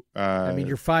 So I mean,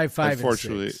 you're 5-5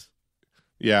 unfortunately, and 6.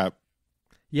 Yeah.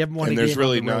 You haven't won a game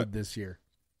on the road this year.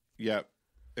 Yep.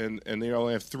 And they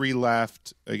only have 3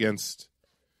 left against...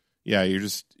 Yeah, you're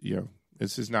just,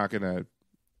 this is not going to...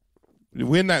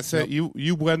 Win that set. Nope.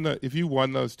 You win if you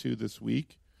won those 2 this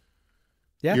week,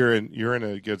 you're in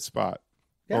a good spot.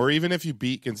 Yeah. Or even if you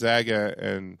beat Gonzaga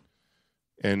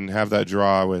and have that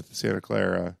draw with Santa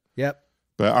Clara. Yep.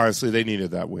 But honestly, they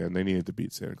needed that win. They needed to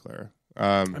beat Santa Clara.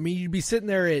 I mean, you'd be sitting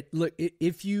there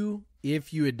if you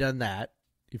had done that,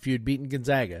 if you had beaten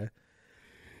Gonzaga,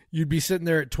 you'd be sitting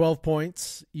there at 12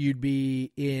 points. You'd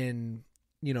be in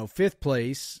 5th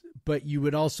place, but you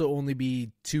would also only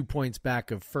be 2 points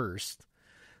back of first.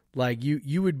 Like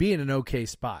you would be in an okay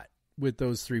spot with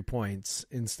those 3 points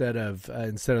instead of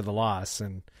the loss,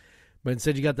 but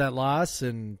instead you got that loss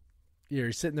and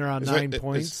you're sitting there on 9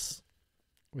 points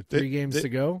with 3 games to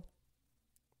go.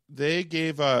 They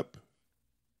gave up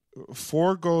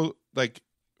 4 goals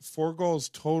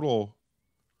total.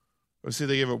 Let's see,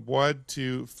 they gave up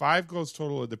 5 goals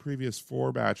total in the previous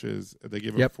 4 matches. They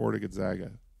gave up 4 to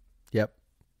Gonzaga. Yep.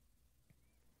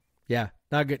 Yeah,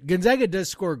 not good. Gonzaga does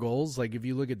score goals. Like if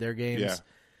you look at their games,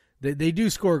 they do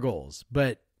score goals,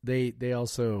 but they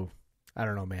also, I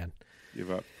don't know, man.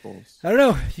 Give up goals. I don't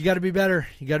know. You got to be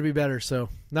better. So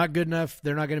not good enough.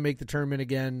 They're not going to make the tournament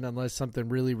again unless something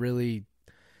really, really,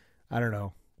 I don't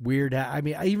know, weird. I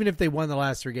mean, even if they won the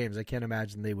last 3 games, I can't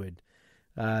imagine they would.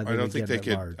 I don't think they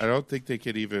could. Large. I don't think they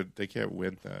could even. They can't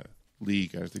win the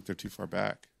league. I think they're too far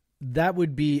back. That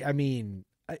would be. I mean,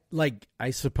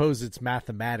 I suppose it's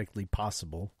mathematically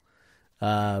possible,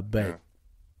 but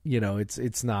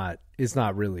it's not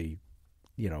really,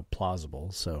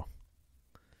 plausible. So,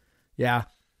 yeah,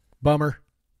 bummer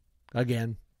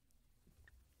again.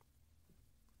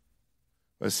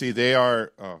 Let's see. They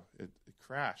are. Oh, it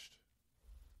crashed.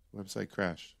 Website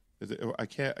crashed. I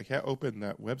can't open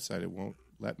that website. It won't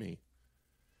let me.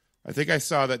 I think I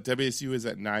saw that WSU is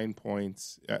at 9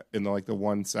 points in the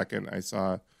 1 second I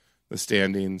saw the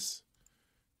standings,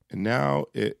 and now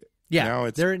it's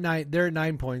they're at 9. They're at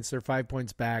 9 points. They're 5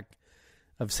 points back.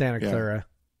 of Santa Clara.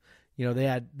 You know, they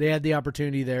had the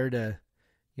opportunity there to,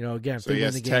 you know, again, if So they win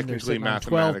yes, the game, they're technically, sitting on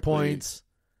 12 mathematically. points.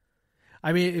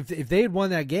 I mean, if they had won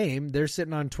that game, they're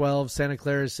sitting on 12. Santa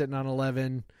Clara is sitting on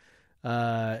 11.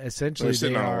 Essentially, They're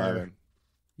sitting they on are 11.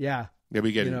 Yeah, Yeah,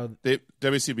 we get you know,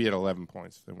 WCB at 11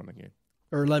 points if they won the game.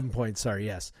 or 11 points. Sorry,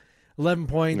 yes, 11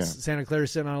 points. Yeah. Santa Clara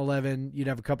sitting on 11. You'd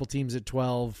have a couple teams at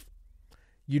 12.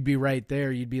 You'd be right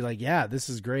there. You'd be like, yeah, this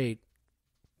is great.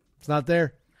 It's not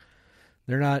there.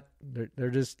 They're not. They're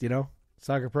just, you know,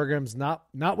 soccer program's not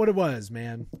what it was,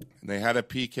 man. And they had a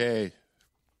PK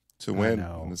to win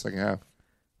in the second half.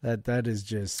 That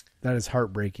is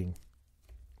heartbreaking.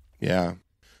 Yeah.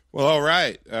 Well, all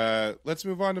right. Let's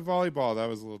move on to volleyball. That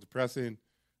was a little depressing.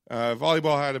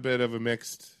 Volleyball had a bit of a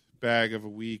mixed bag of a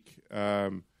week.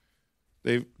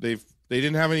 They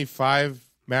didn't have any five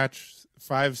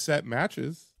set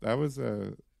matches. That was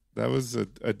a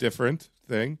different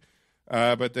thing.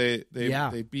 But they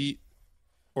beat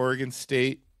Oregon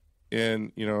State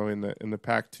in the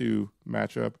Pac-2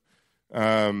 matchup.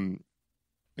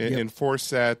 In 4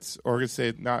 sets. Oregon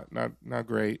State not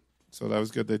great. So that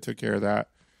was good. They took care of that.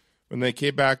 When they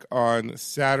came back on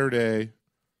Saturday,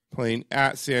 playing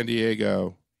at San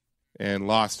Diego, and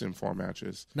lost in 4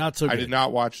 matches. Not so good. I did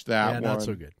not watch that one. Not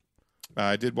so good.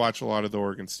 I did watch a lot of the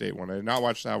Oregon State one. I did not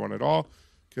watch that one at all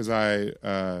because I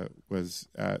was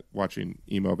watching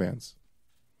emo bands.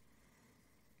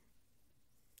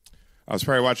 I was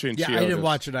probably watching Chiodos. I didn't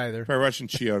watch it either. Probably watching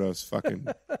Chiodos fucking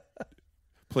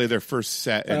play their first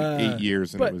set in 8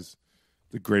 years, and it was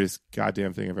the greatest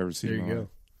goddamn thing I've ever seen. There in my you life. go.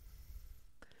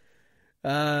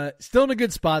 Still in a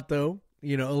good spot though.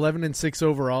 You know, 11-6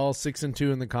 overall,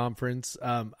 6-2 in the conference.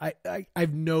 I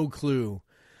have no clue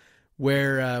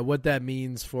where what that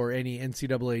means for any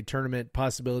NCAA tournament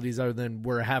possibilities, other than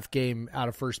we're a half game out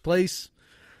of first place.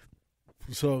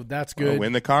 So that's good.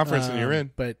 Win the conference and you're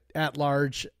in. But at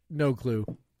large, no clue.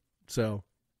 So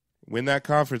win that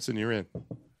conference and you're in.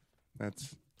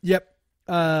 That's yep.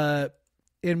 And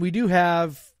we do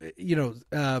have, you know,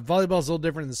 volleyball's a little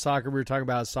different than soccer. We were talking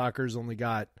about soccer's only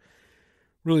got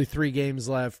really 3 games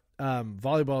left.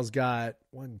 Volleyball's got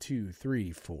 1, 2,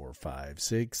 3, 4, 5,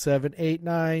 6, 7, 8,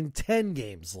 9, 10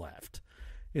 games left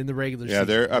in the regular season. Yeah,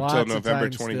 they're up till Lots of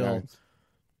November time 29th. still.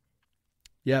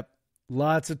 Yep.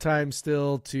 Lots of time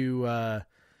still to,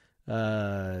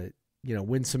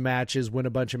 win some matches, win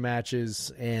a bunch of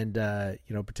matches, and,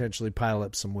 potentially pile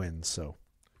up some wins. So,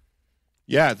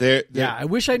 yeah, I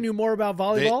wish I knew more about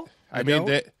volleyball.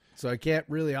 So I can't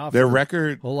really offer their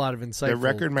record, a whole lot of insightful. Their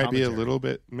record might be a commentary. little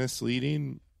bit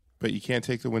misleading, but you can't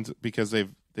take the wins because they've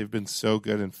been so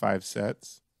good in 5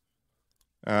 sets.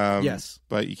 Yes,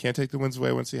 but you can't take the wins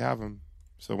away once you have them.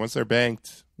 So once they're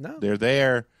banked, they're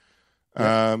there.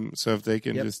 Yep. So if they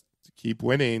can just keep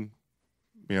winning,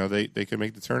 they can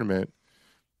make the tournament.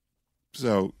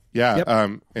 So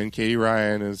and Katie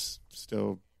Ryan is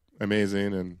still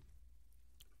amazing and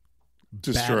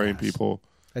destroying Badass. people.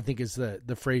 I think is the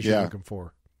phrase you're looking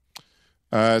for.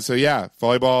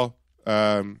 Volleyball,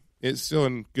 it's still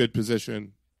in good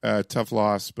position. Tough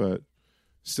loss, but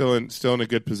still in a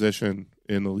good position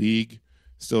in the league.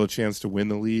 Still a chance to win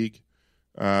the league.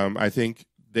 I think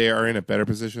they are in a better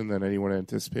position than anyone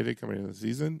anticipated coming into the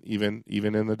season, even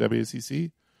in the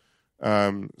WCC.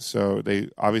 So they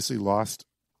obviously lost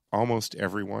almost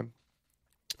everyone.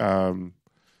 And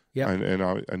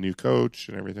a new coach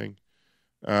and everything.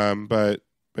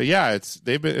 But yeah, it's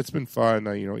been fun.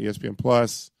 ESPN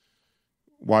Plus,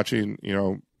 watching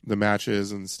the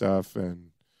matches and stuff, and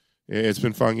it's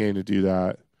been fun getting to do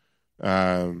that.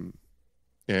 And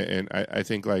I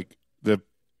think like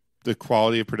the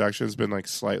quality of production has been like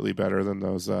slightly better than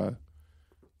those the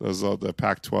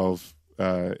Pac-12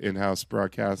 in-house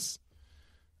broadcasts.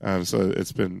 So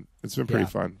it's been pretty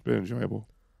fun, been enjoyable.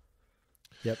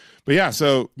 Yep. But yeah,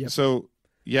 so yes,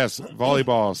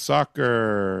 volleyball,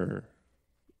 soccer,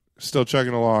 still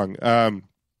chugging along.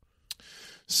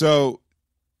 So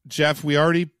Jeff, we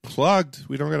already plugged.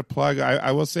 We don't got to plug.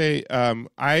 I will say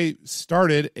I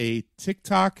started a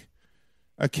TikTok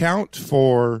account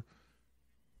for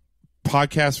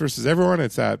Podcast versus Everyone.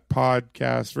 It's at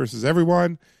Podcast versus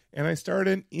Everyone. And I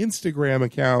started an Instagram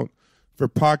account for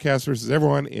Podcast versus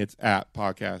Everyone. It's at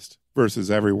Podcast versus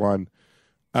Everyone.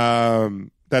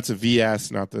 That's a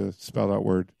VS, not the spelled out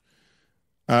word.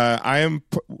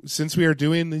 Since we are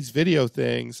doing these video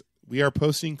things, we are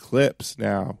posting clips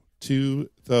now to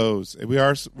those.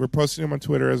 We're posting them on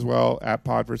Twitter as well, at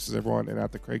Pod versus Everyone and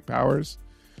at the Craig Powers.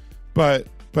 But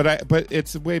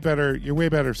it's way better. You're way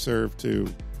better served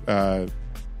to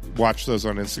watch those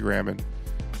on Instagram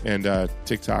and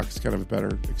TikTok is kind of a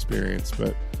better experience.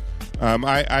 But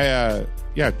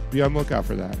Be on the lookout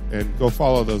for that and go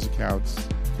follow those accounts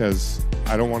because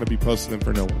I don't want to be posting them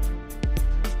for no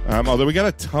one. Although we got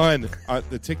a ton,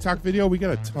 the TikTok video, we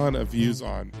got a ton of views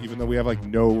on, even though we have like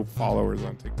no followers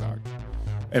on TikTok.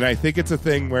 And I think it's a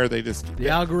thing where they just the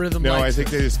algorithm. No, likes I think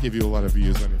they just give you a lot of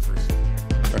views on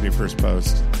your first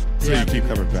post, so you keep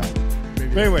coming back.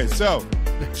 But anyway, so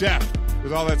Jeff,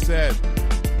 with all that said,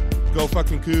 go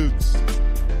fucking Cougs.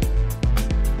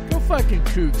 Go fucking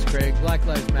Cougs, Craig. Black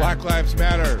Lives Matter. Black Lives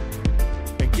Matter,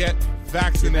 and get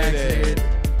vaccinated.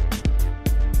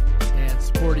 And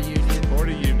support a union. Support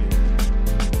a union.